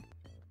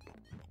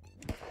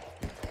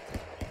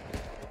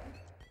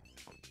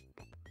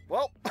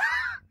 Well,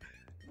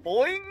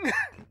 boing.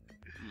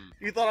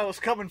 You thought I was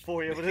coming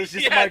for you, but it's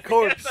just Yes, my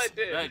corpse. Yes, I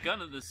did. That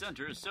gun in the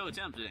center is so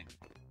tempting.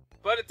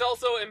 But it's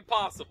also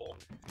impossible.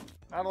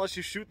 Not unless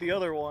you shoot the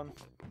other one.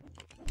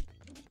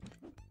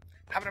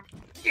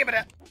 Give it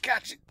a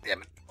gotcha.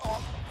 Damn it.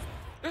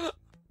 Oh.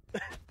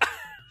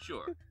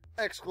 Sure.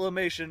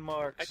 Exclamation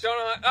marks. I don't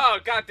know. Oh,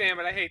 god damn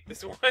it! I hate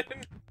this one.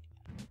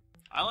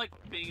 I like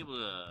being able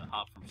to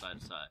hop from side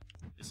to side.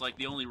 It's like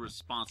the only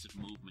responsive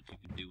movement you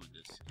can do in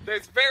this.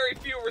 There's very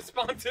few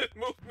responsive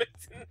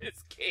movements in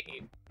this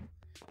game.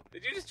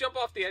 Did you just jump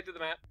off the edge of the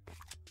map?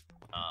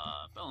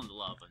 Fell into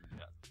lava and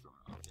got thrown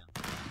off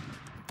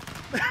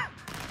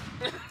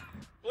again.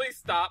 Please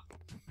stop.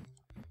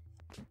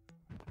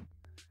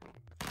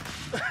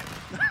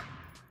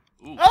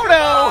 Ooh. Oh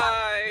no!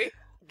 Bye.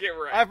 Get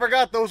right. I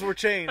forgot those were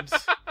chains.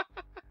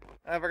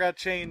 I forgot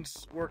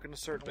chains work in a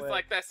certain It's way.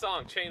 like that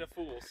song, Chain of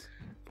Fools.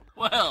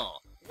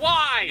 Well,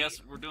 Why? I guess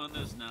we're doing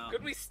this now.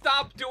 Could we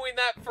stop doing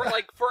that for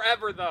like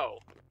forever though?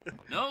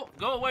 No,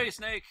 go away,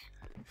 Snake.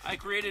 I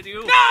created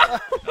you. No!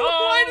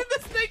 Why did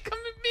the snake come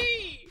at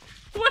me?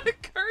 What a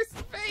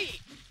cursed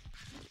fate!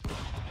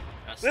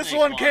 That This snake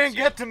one wants can't you.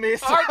 get to me.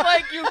 So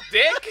Hardleg, you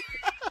dick!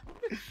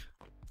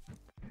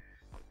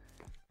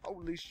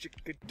 Holy shit.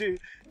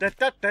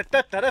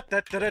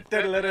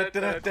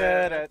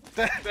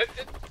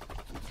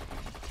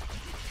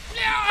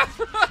 Yeah!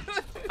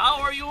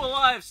 How are you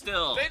alive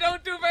still? They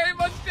don't do very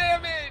much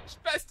damage!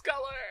 Best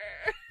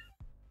color!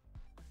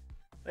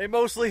 They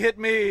mostly hit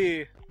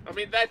me. I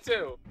mean, that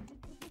too.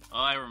 Oh,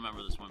 I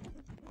remember this one.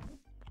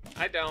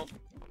 I don't.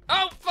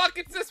 Oh, fuck,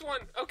 it's this one!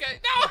 Okay.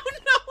 No,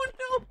 no,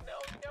 no, no,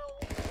 no.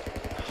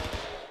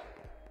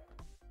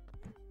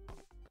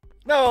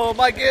 No,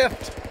 my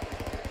gift.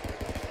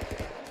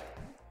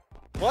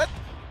 What?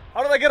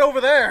 How did I get over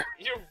there?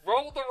 You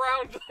rolled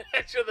around the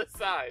edge of the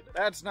side.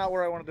 That's not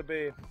where I wanted to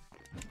be.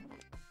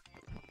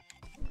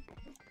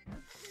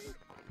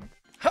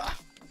 Ha!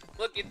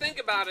 Look, you think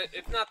about it,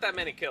 it's not that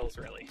many kills,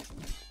 really.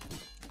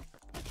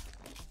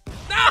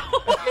 No!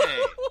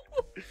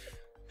 Yay.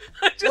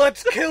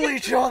 Let's kill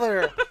each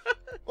other.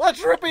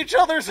 Let's rip each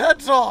other's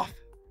heads off.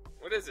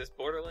 What is this,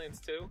 Borderlands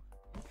 2?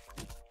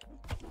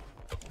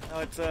 No,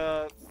 it's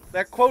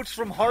that quote's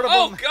from Heart of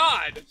Oh, a...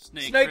 God!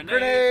 Snake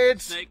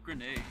grenades. Snake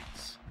grenades.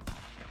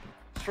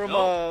 It's from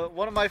Nope.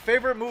 one of my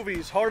favorite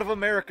movies, Heart of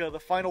America, The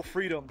Final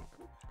Freedom.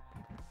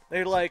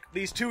 They're like,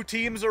 these two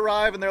teams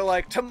arrive and they're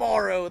like,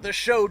 tomorrow, the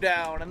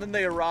showdown. And then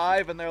they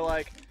arrive and they're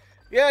like,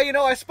 yeah, you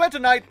know, I spent a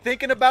night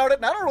thinking about it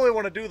and I don't really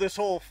want to do this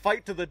whole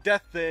fight to the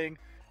death thing.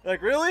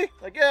 Like, really?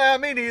 Like, yeah,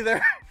 me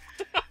neither.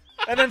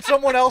 And then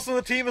someone else on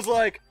the team is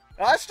like,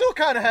 I still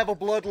kind of have a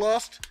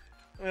bloodlust.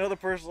 And the other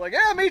person's like,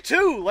 yeah, me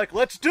too. Like,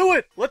 let's do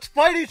it. Let's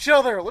fight each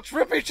other. Let's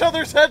rip each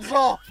other's heads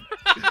off.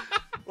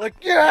 Like,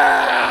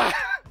 yeah!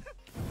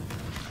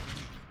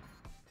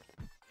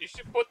 You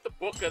should put the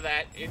book of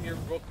that in your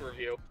book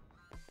review.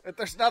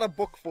 There's not a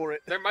book for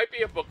it. There might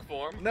be a book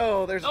form.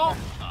 No, there's Oh.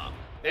 not.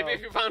 Maybe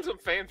if you found some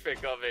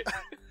fanfic of it.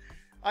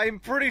 I'm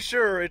pretty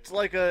sure it's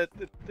like a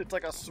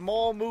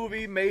small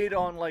movie made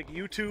on like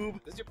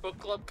YouTube. Does your book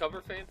club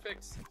cover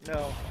fanfics?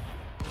 No.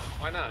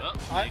 Why not?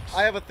 Well,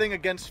 I have a thing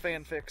against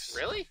fanfics.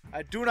 Really?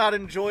 I do not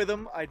enjoy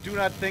them. I do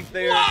not think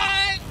they are.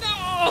 What?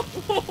 No!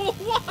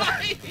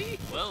 Why?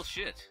 well,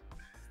 shit.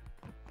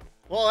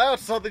 Well, that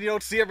was something you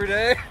don't see every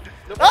day.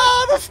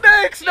 Ah, the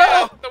snakes! No!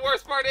 Yeah, the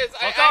worst part is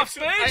I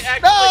actually got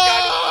eaten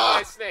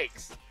by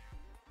snakes.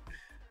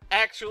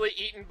 Actually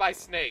eaten by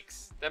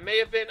snakes. That may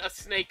have been a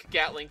snake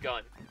Gatling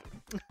gun.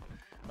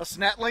 A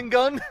snatling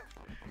gun?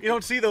 You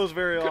don't see those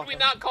very often. Could we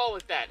not call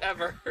it that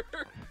ever?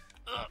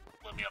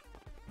 Let me up.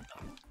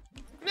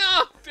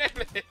 No!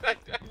 Damn it! I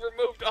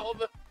removed all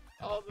the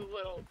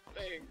little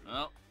things.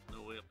 Well,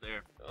 no way up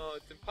there. Oh,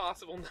 it's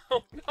impossible.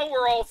 No,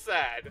 we're all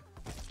sad.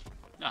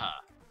 Nah,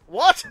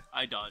 What?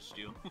 I dodged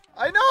you.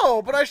 I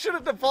know, but I should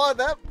have defined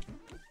that.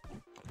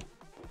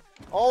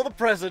 All the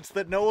presents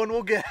that no one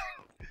will get.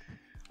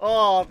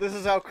 Oh, this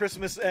is how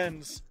Christmas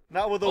ends.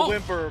 Not with a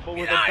whimper, but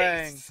with a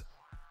bang.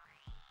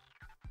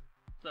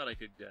 Thought I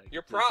could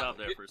Your stop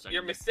there for a second.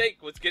 Your mistake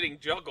was getting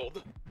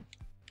juggled.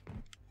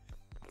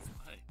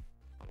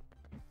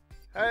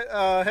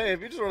 Hey,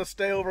 if you just want to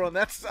stay over on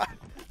that side.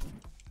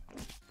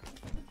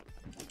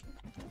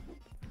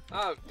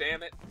 Oh,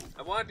 damn it.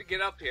 I wanted to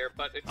get up here,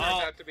 but it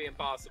turns out to be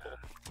impossible.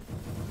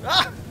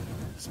 Ah!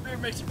 Spear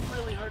makes it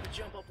really hard to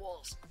jump up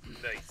walls.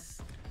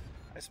 Nice.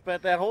 I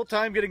spent that whole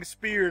time getting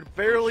speared,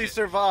 barely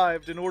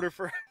survived in order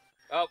for...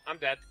 Oh, I'm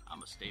dead. I'm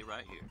gonna stay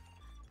right here.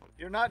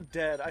 You're not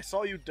dead. I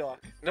saw you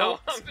duck. No,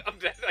 I'm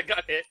dead. I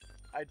got hit.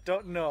 I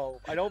don't know.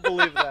 I don't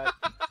believe that.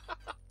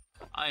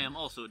 I am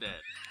also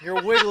dead.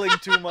 You're wiggling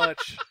too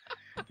much.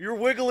 You're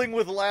wiggling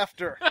with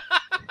laughter.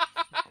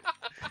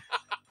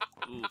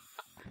 Oof.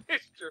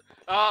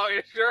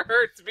 It sure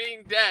hurts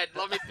being dead,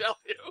 let me tell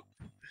you.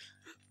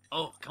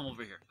 Oh, come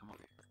over here. Come over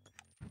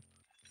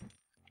here.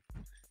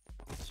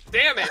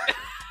 Damn it!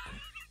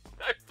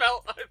 I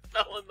fell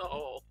in the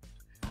hole.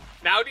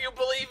 Now do you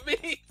believe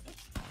me?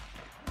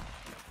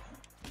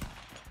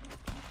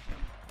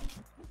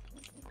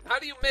 How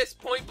do you miss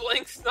point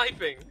blank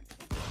sniping?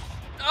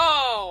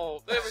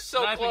 Oh, they were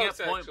so Sniping close.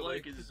 at point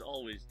actually. blank is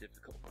always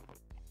difficult.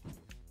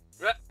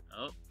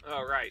 Oh,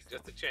 Oh right,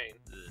 just a chain.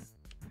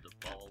 the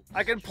ball.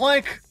 I can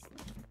plank.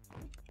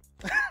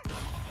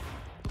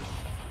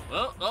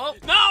 Well, oh,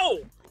 No!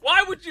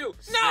 Why would you?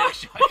 No!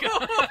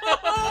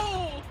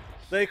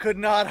 They could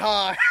not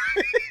hide.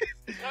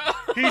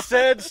 He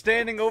said,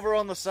 standing over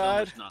on the so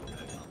side. much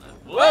knockback on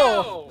that.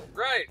 Whoa!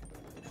 Right.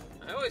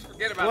 I always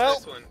forget about Well-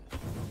 this one.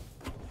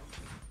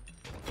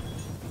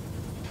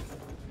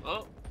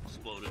 Oh,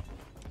 exploded.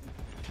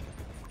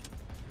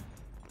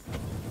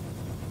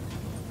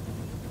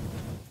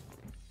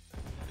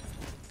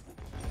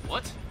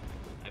 What?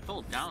 I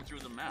fell down through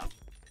the map.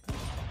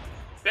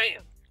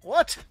 Bam!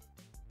 What?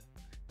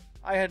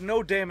 I had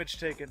no damage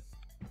taken.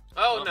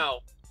 Oh Oh. no.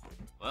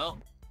 Well,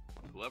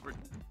 whoever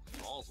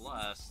falls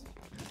last.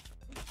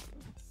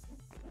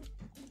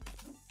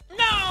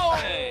 No!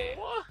 Hey.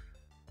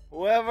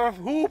 Whoever,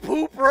 who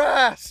poop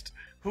rast?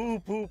 Who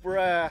poop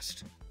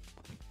rast?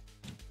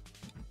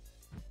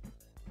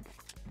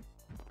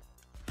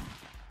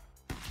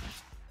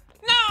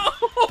 No!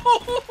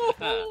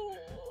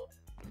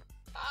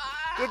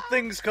 Good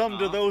things come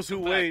to those who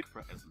Come back, wait.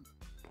 present.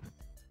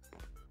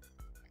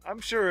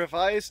 I'm sure if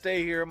I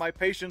stay here, my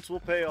patience will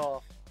pay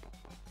off.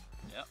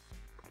 Yep.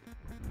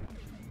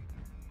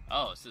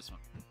 Oh, it's this one.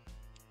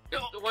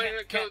 The one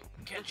that goes-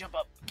 Can't jump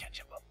up. Can't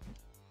jump up.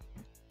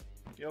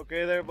 You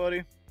okay there,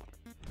 buddy?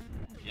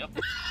 Yep.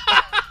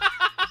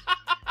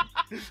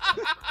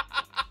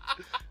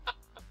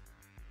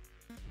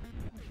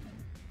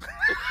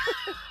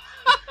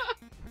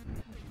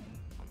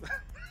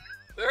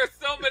 There are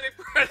so many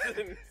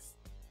presents.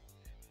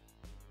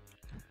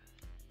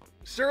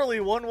 Surely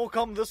one will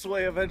come this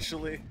way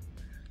eventually.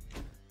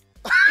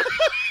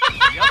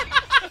 Yep.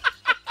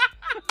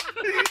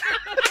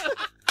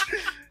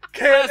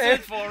 Can't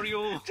Present for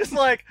you. just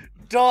like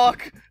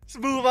duck, just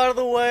move out of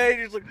the way.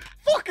 Just like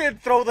fucking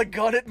throw the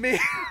gun at me.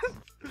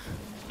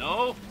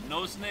 No,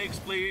 no snakes,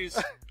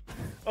 please.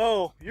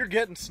 Oh, you're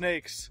getting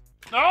snakes.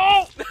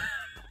 No!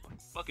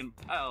 Fucking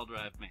pile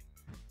drive me.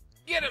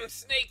 Get him,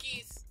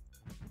 snakies.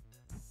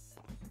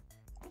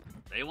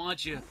 They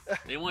want you.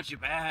 They want you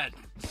bad.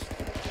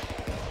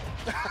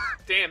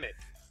 Damn it.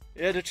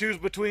 You had to choose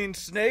between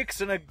snakes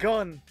and a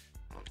gun.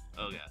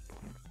 Oh god.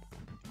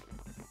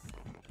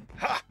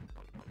 Ha!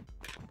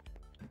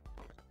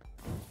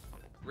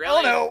 Really?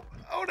 Oh no!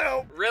 Oh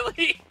no!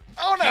 Really?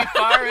 Oh no! Keep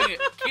firing it.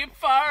 Keep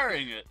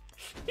firing it.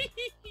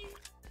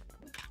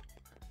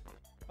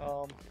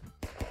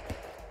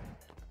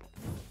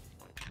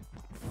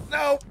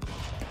 No!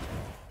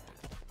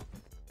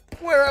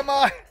 Where am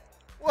I?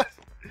 What?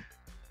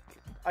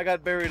 I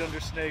got buried under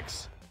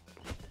snakes.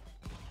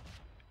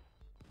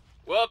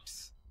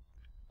 Whoops.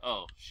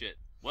 Oh shit.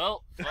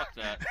 Well, fuck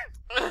that.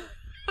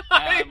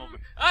 I I'm over.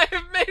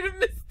 have made a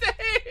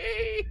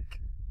mistake.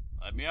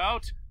 Let me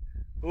out.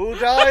 Who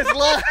dies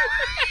last?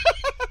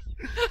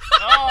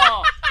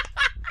 Oh.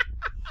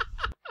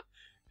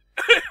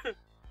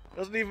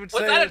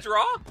 doesn't say. Was that a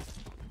draw?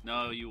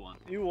 No, you won.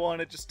 You won,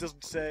 it just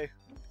doesn't say.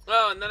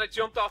 Oh, and then I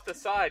jumped off the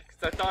side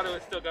because I thought it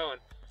was still going.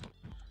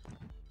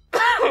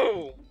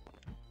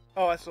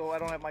 Oh, So I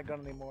don't have my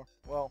gun anymore.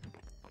 Well.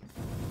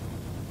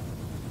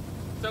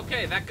 it's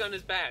okay, that gun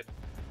is bad.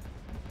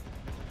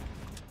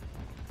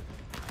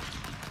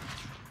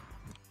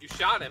 You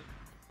shot him.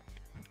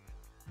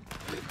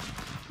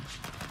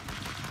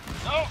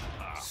 No!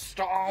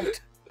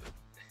 Stomped!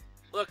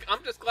 Look,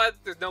 I'm just glad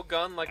that there's no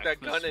gun like that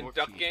Xmas gun in 14.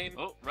 Duck Game.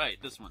 Oh, right,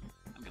 this one.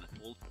 I'm gonna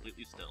hold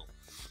completely still.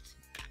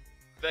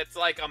 That's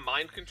like a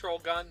mind control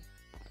gun.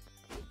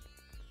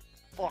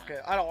 Fuck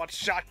it, I don't want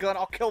shotgun,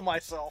 I'll kill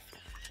myself.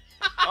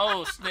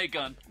 Oh, snake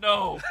gun.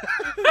 No!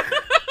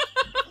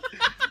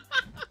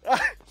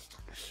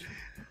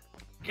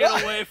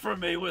 Get away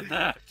from me with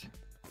that.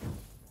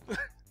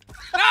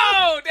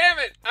 No! Damn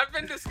it! I've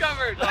been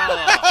discovered!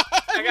 Oh.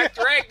 I got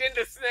dragged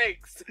into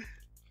snakes.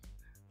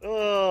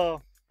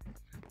 Oh.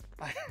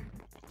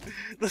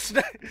 The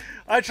snake.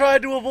 I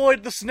tried to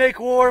avoid the snake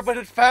war, but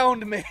it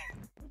found me.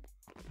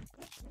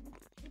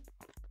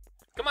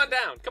 Come on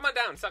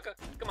down, sucker.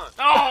 Come on.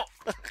 Oh!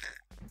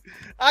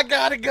 I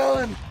got a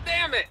gun.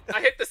 Damn it! I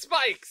hit the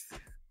spikes.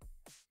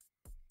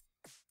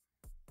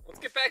 Let's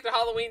get back to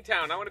Halloween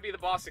Town. I want to be the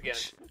boss again.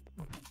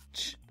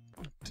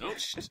 Nope.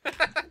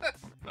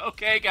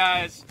 Okay,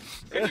 guys.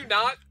 Could you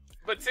not?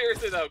 But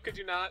seriously though, could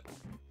you not?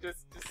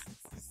 Just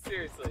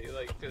seriously,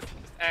 like just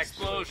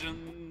actually.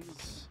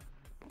 Explosions.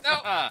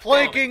 No.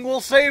 Flanking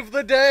will save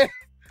the day.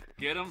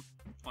 Get him.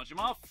 Punch him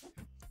off.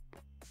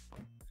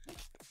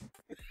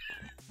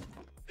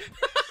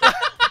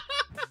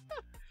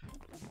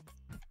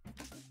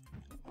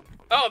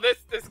 Oh,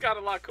 this got a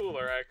lot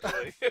cooler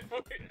actually.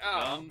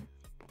 Oh.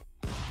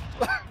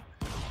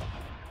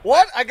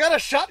 What? I got a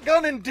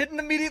shotgun and didn't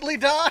immediately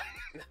die?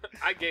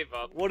 I gave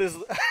up. What is...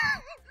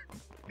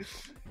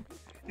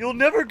 You'll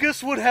never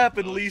guess what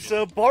happened,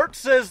 Lisa. Bart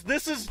says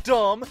this is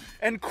dumb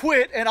and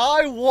quit, and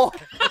I won.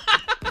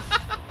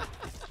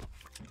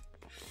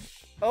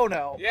 Oh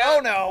no. Yeah. Oh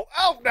no.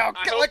 Oh no.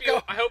 Let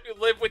go. I hope you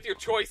live with your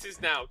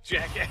choices now,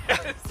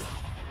 jackass.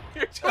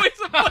 Your choice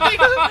of putting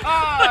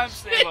I'm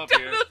staying snake up down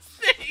here. the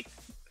snake.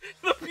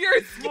 The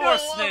pure skill More of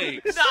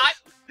snakes. not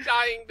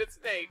dying to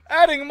snake.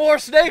 Adding more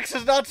snakes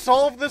has not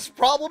solved this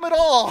problem at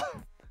all.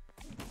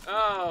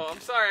 Oh, I'm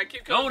sorry. I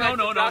keep coming back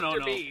to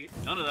Dr. B.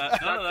 None of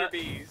that. None of Dr. that.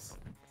 B's.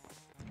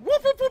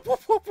 Whoop, whoop, whoop,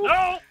 whoop, whoop, whoop.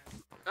 No!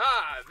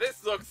 Ah,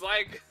 this looks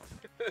like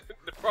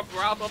the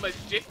problem is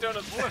shit ton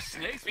of More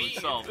snakes would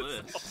bees. solve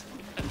this.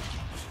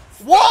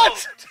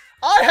 What?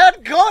 I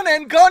had gun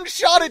and gun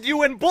shot at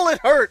you and bullet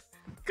hurt.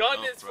 Gun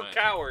Oh, is for right.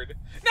 coward.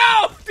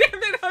 No!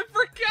 Damn it, I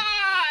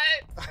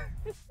forgot!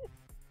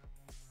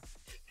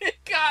 It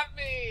got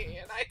me,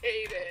 and I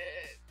hate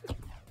it.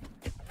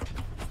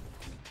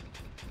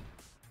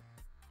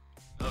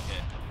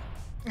 Okay.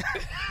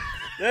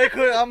 They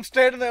could. I'm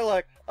standing there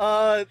like,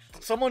 did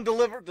someone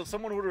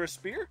order a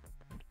spear?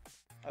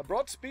 I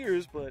brought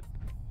spears, but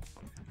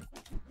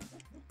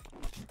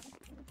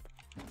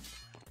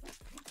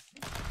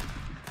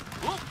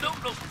Whoop, no.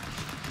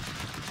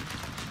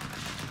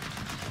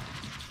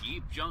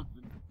 Keep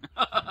jumping.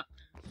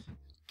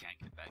 Can't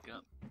get back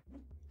up.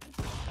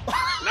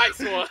 Nice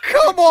one.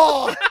 come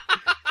on.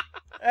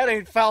 That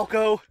ain't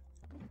Falco.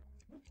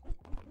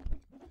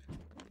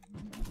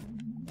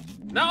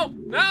 No!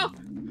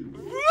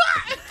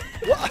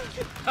 What?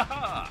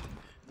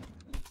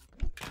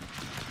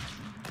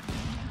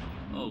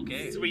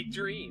 Okay. Sweet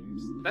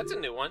dreams. That's a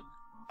new one.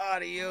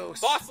 Adios.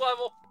 Boss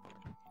level.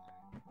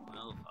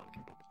 Well,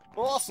 fuck.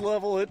 Boss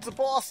level. It's a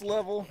boss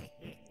level.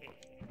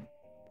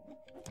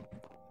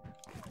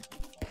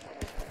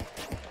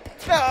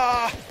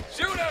 Ah!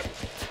 Shoot him!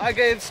 I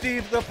gave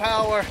Steve the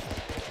power.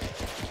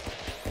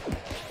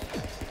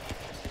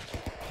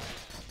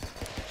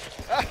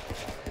 Ah!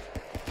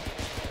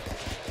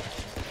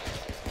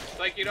 It's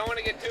like you don't want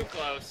to get too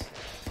close.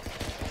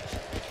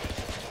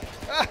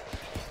 Ah!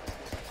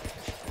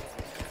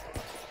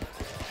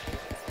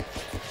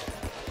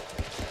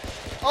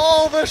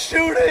 All the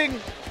shooting!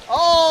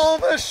 All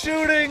the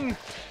shooting!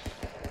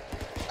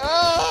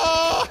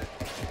 Ah!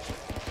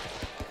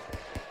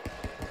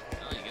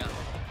 Oh, you got it.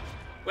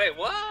 Wait,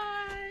 what?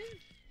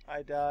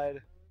 I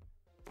died.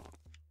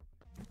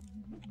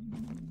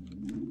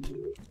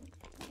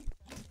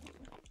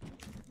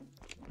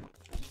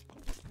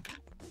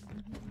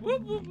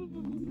 Whoop, whoop, whoop,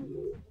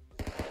 whoop.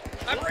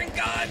 I bring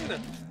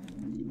gun!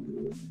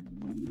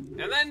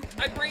 And then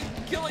I bring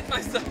killing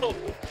myself.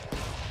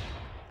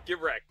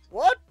 Get wrecked.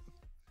 What?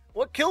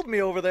 What killed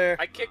me over there?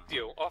 I kicked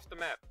you off the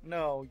map.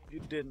 No,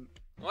 you didn't.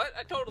 What?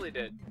 I totally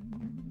did.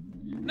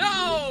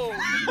 No!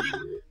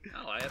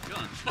 Oh, I have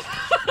guns.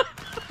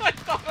 I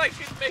thought I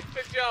could make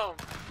the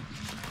jump.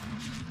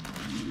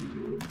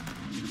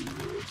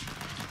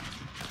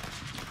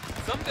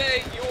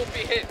 Someday you will be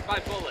hit by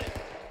bullet.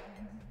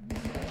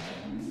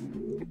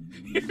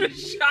 You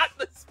just shot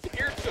the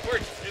spear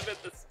towards him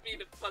at the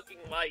speed of fucking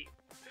light.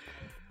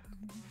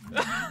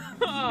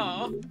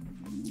 Oh.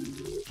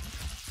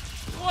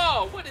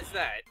 Whoa, what is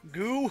that?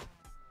 Goo?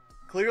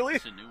 Clearly?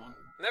 It's a new one.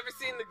 Never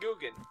seen the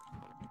Guggen.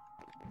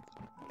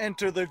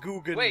 Enter the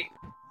Guggen. Wait,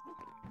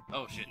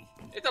 Oh shit.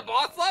 it's a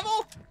boss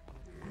level?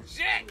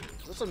 Shit!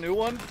 Is this a new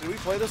one? Did we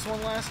play this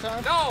one last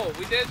time? No,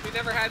 we did. We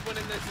never had one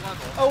in this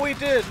level. Oh, we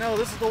did. No,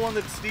 this is the one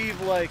that Steve,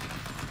 like,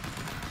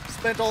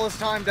 spent all his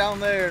time down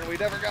there and we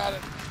never got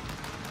it.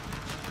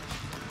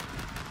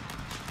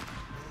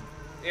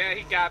 Yeah,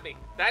 he got me.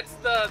 That's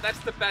the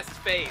best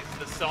phase,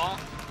 the saw.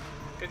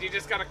 Because you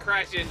just gotta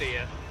crash into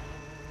you.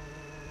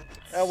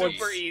 That one's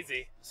Super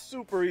easy.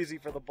 super easy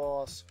for the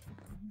boss.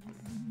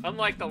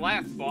 Unlike the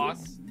last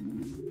boss.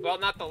 Well,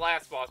 not the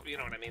last boss, but you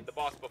know what I mean. The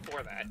boss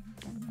before that.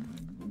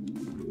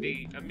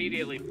 The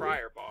immediately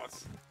prior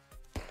boss.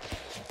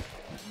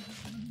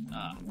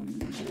 Ah.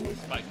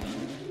 Spike gun.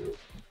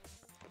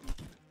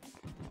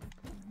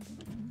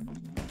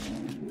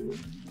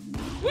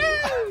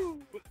 Woo!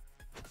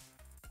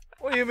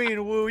 What do you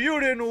mean, woo? You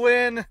didn't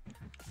win!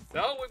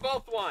 No, we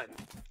both won.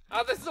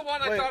 Oh, this is the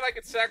one I Wait. thought I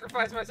could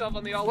sacrifice myself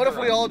on the altar. What if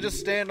we on. all just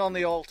stand on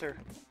the altar?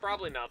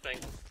 Probably nothing.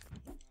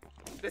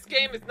 This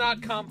game is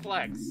not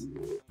complex.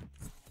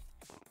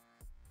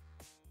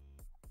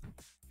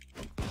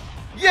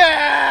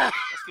 Yeah!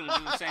 That's gonna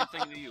do the same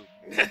thing to you.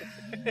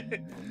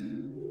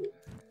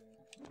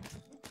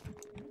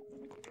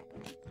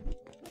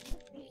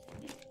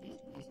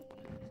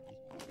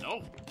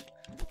 No.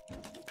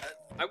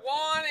 I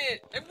want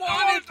it! I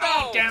want it, though!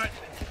 Oh, damn it!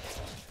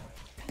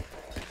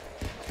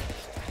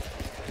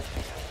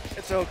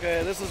 It's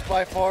okay. This is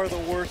by far the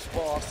worst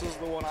boss. This is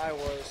the one I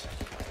was.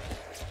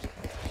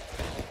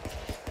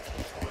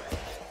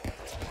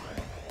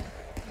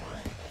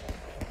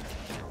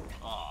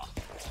 Aw.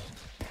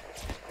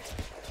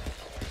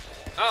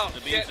 Oh,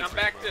 The shit, beans are I'm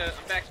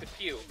back to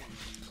Pew.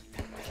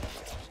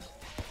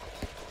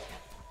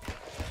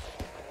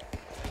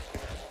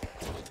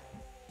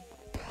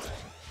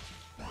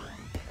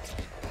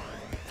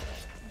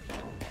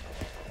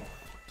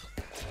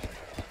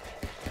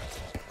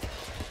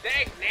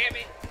 Dang,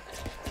 nabbit!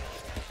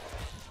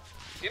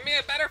 Give me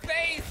a better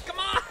face! Come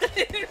on!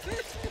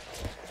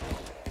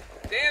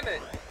 Damn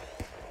it!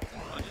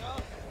 Good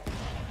job.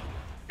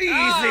 Easy!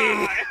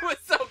 Ah, it was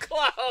so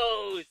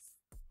close!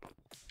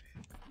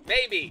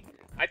 Maybe.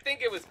 I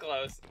think it was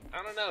close.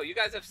 I don't know. You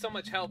guys have so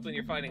much health when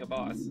you're fighting a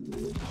boss.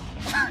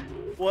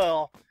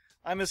 Well,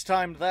 I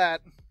mistimed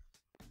that.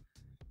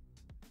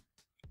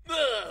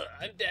 Ugh,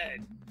 I'm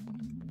dead.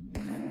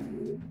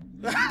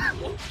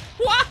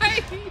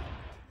 Why?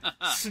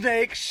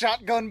 Snake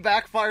shotgun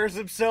backfires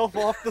himself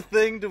off the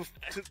thing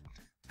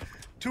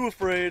too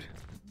afraid.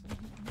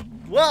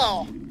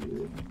 Well,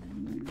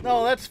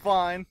 no, that's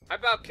fine. I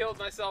about killed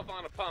myself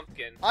on a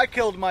pumpkin. I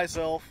killed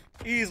myself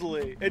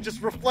easily. It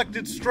just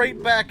reflected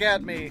straight back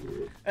at me,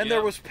 and there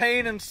Yep. was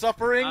pain and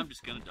suffering. I'm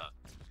just gonna duck.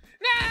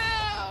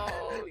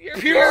 No! You're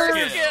Pure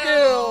pure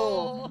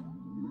skill!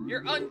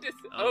 You're Oh,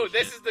 Oh,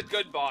 this shit. is the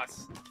good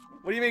boss.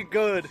 What do you mean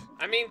good?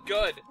 I mean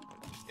good.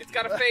 It's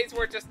got a phase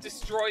where it just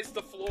destroys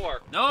the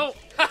floor. No!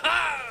 Ha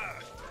ha!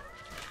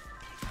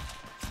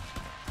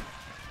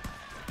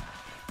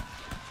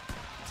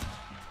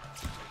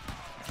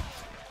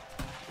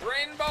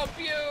 Rainbow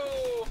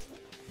Pew!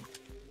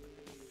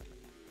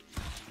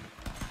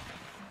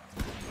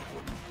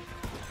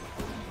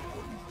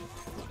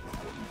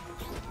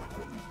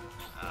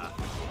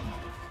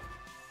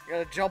 You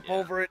gotta jump Yeah.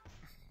 over it.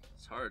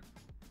 It's hard.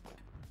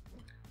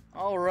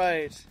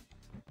 Alright.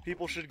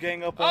 People should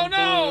gang up Oh on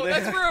no! Blue.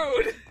 That's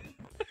rude!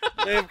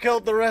 They've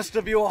killed the rest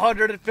of you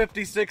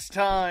 156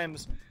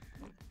 times.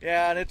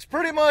 Yeah, and it's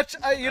pretty much,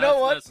 you know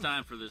what? That's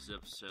time for this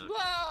episode.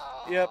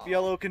 Yep,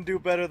 yellow can do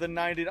better than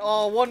 90.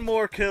 Oh, one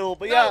more kill,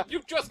 but No, yeah,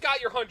 you just got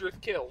your 100th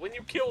kill when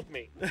you killed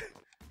me.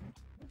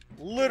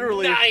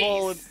 literally Nice.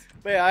 fallen.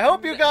 But yeah, I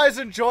hope you guys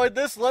enjoyed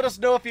this. Let us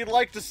know if you'd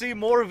like to see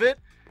more of it.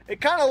 It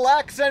kind of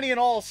lacks any and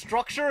all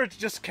structure. It's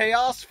just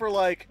chaos for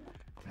like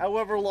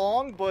however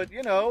long, but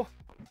you know.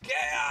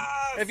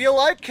 Chaos! If you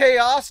like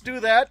chaos, do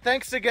that.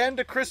 Thanks again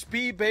to Chris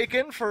P.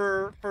 Bacon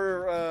for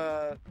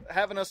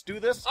having us do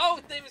this. Oh,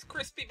 his name is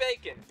Crispy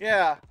Bacon.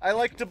 Yeah, I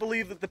like to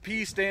believe that the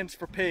P stands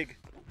for pig.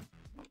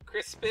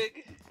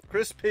 Crispig?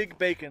 Chris Pig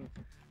Bacon.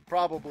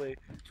 Probably.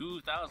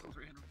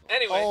 2,300.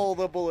 Anyway, All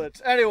the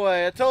bullets.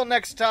 Anyway, until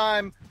next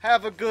time,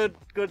 have a good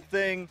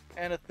thing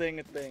and a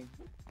thing.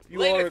 You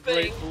Later, are a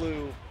great thing.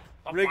 blue.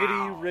 Wow.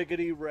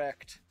 Riggedy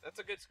wrecked. that's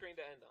a good screen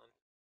to end on.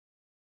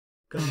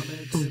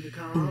 Comment in the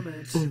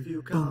comments if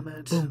you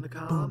comment in the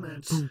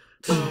comments.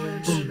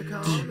 Comment in the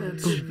comments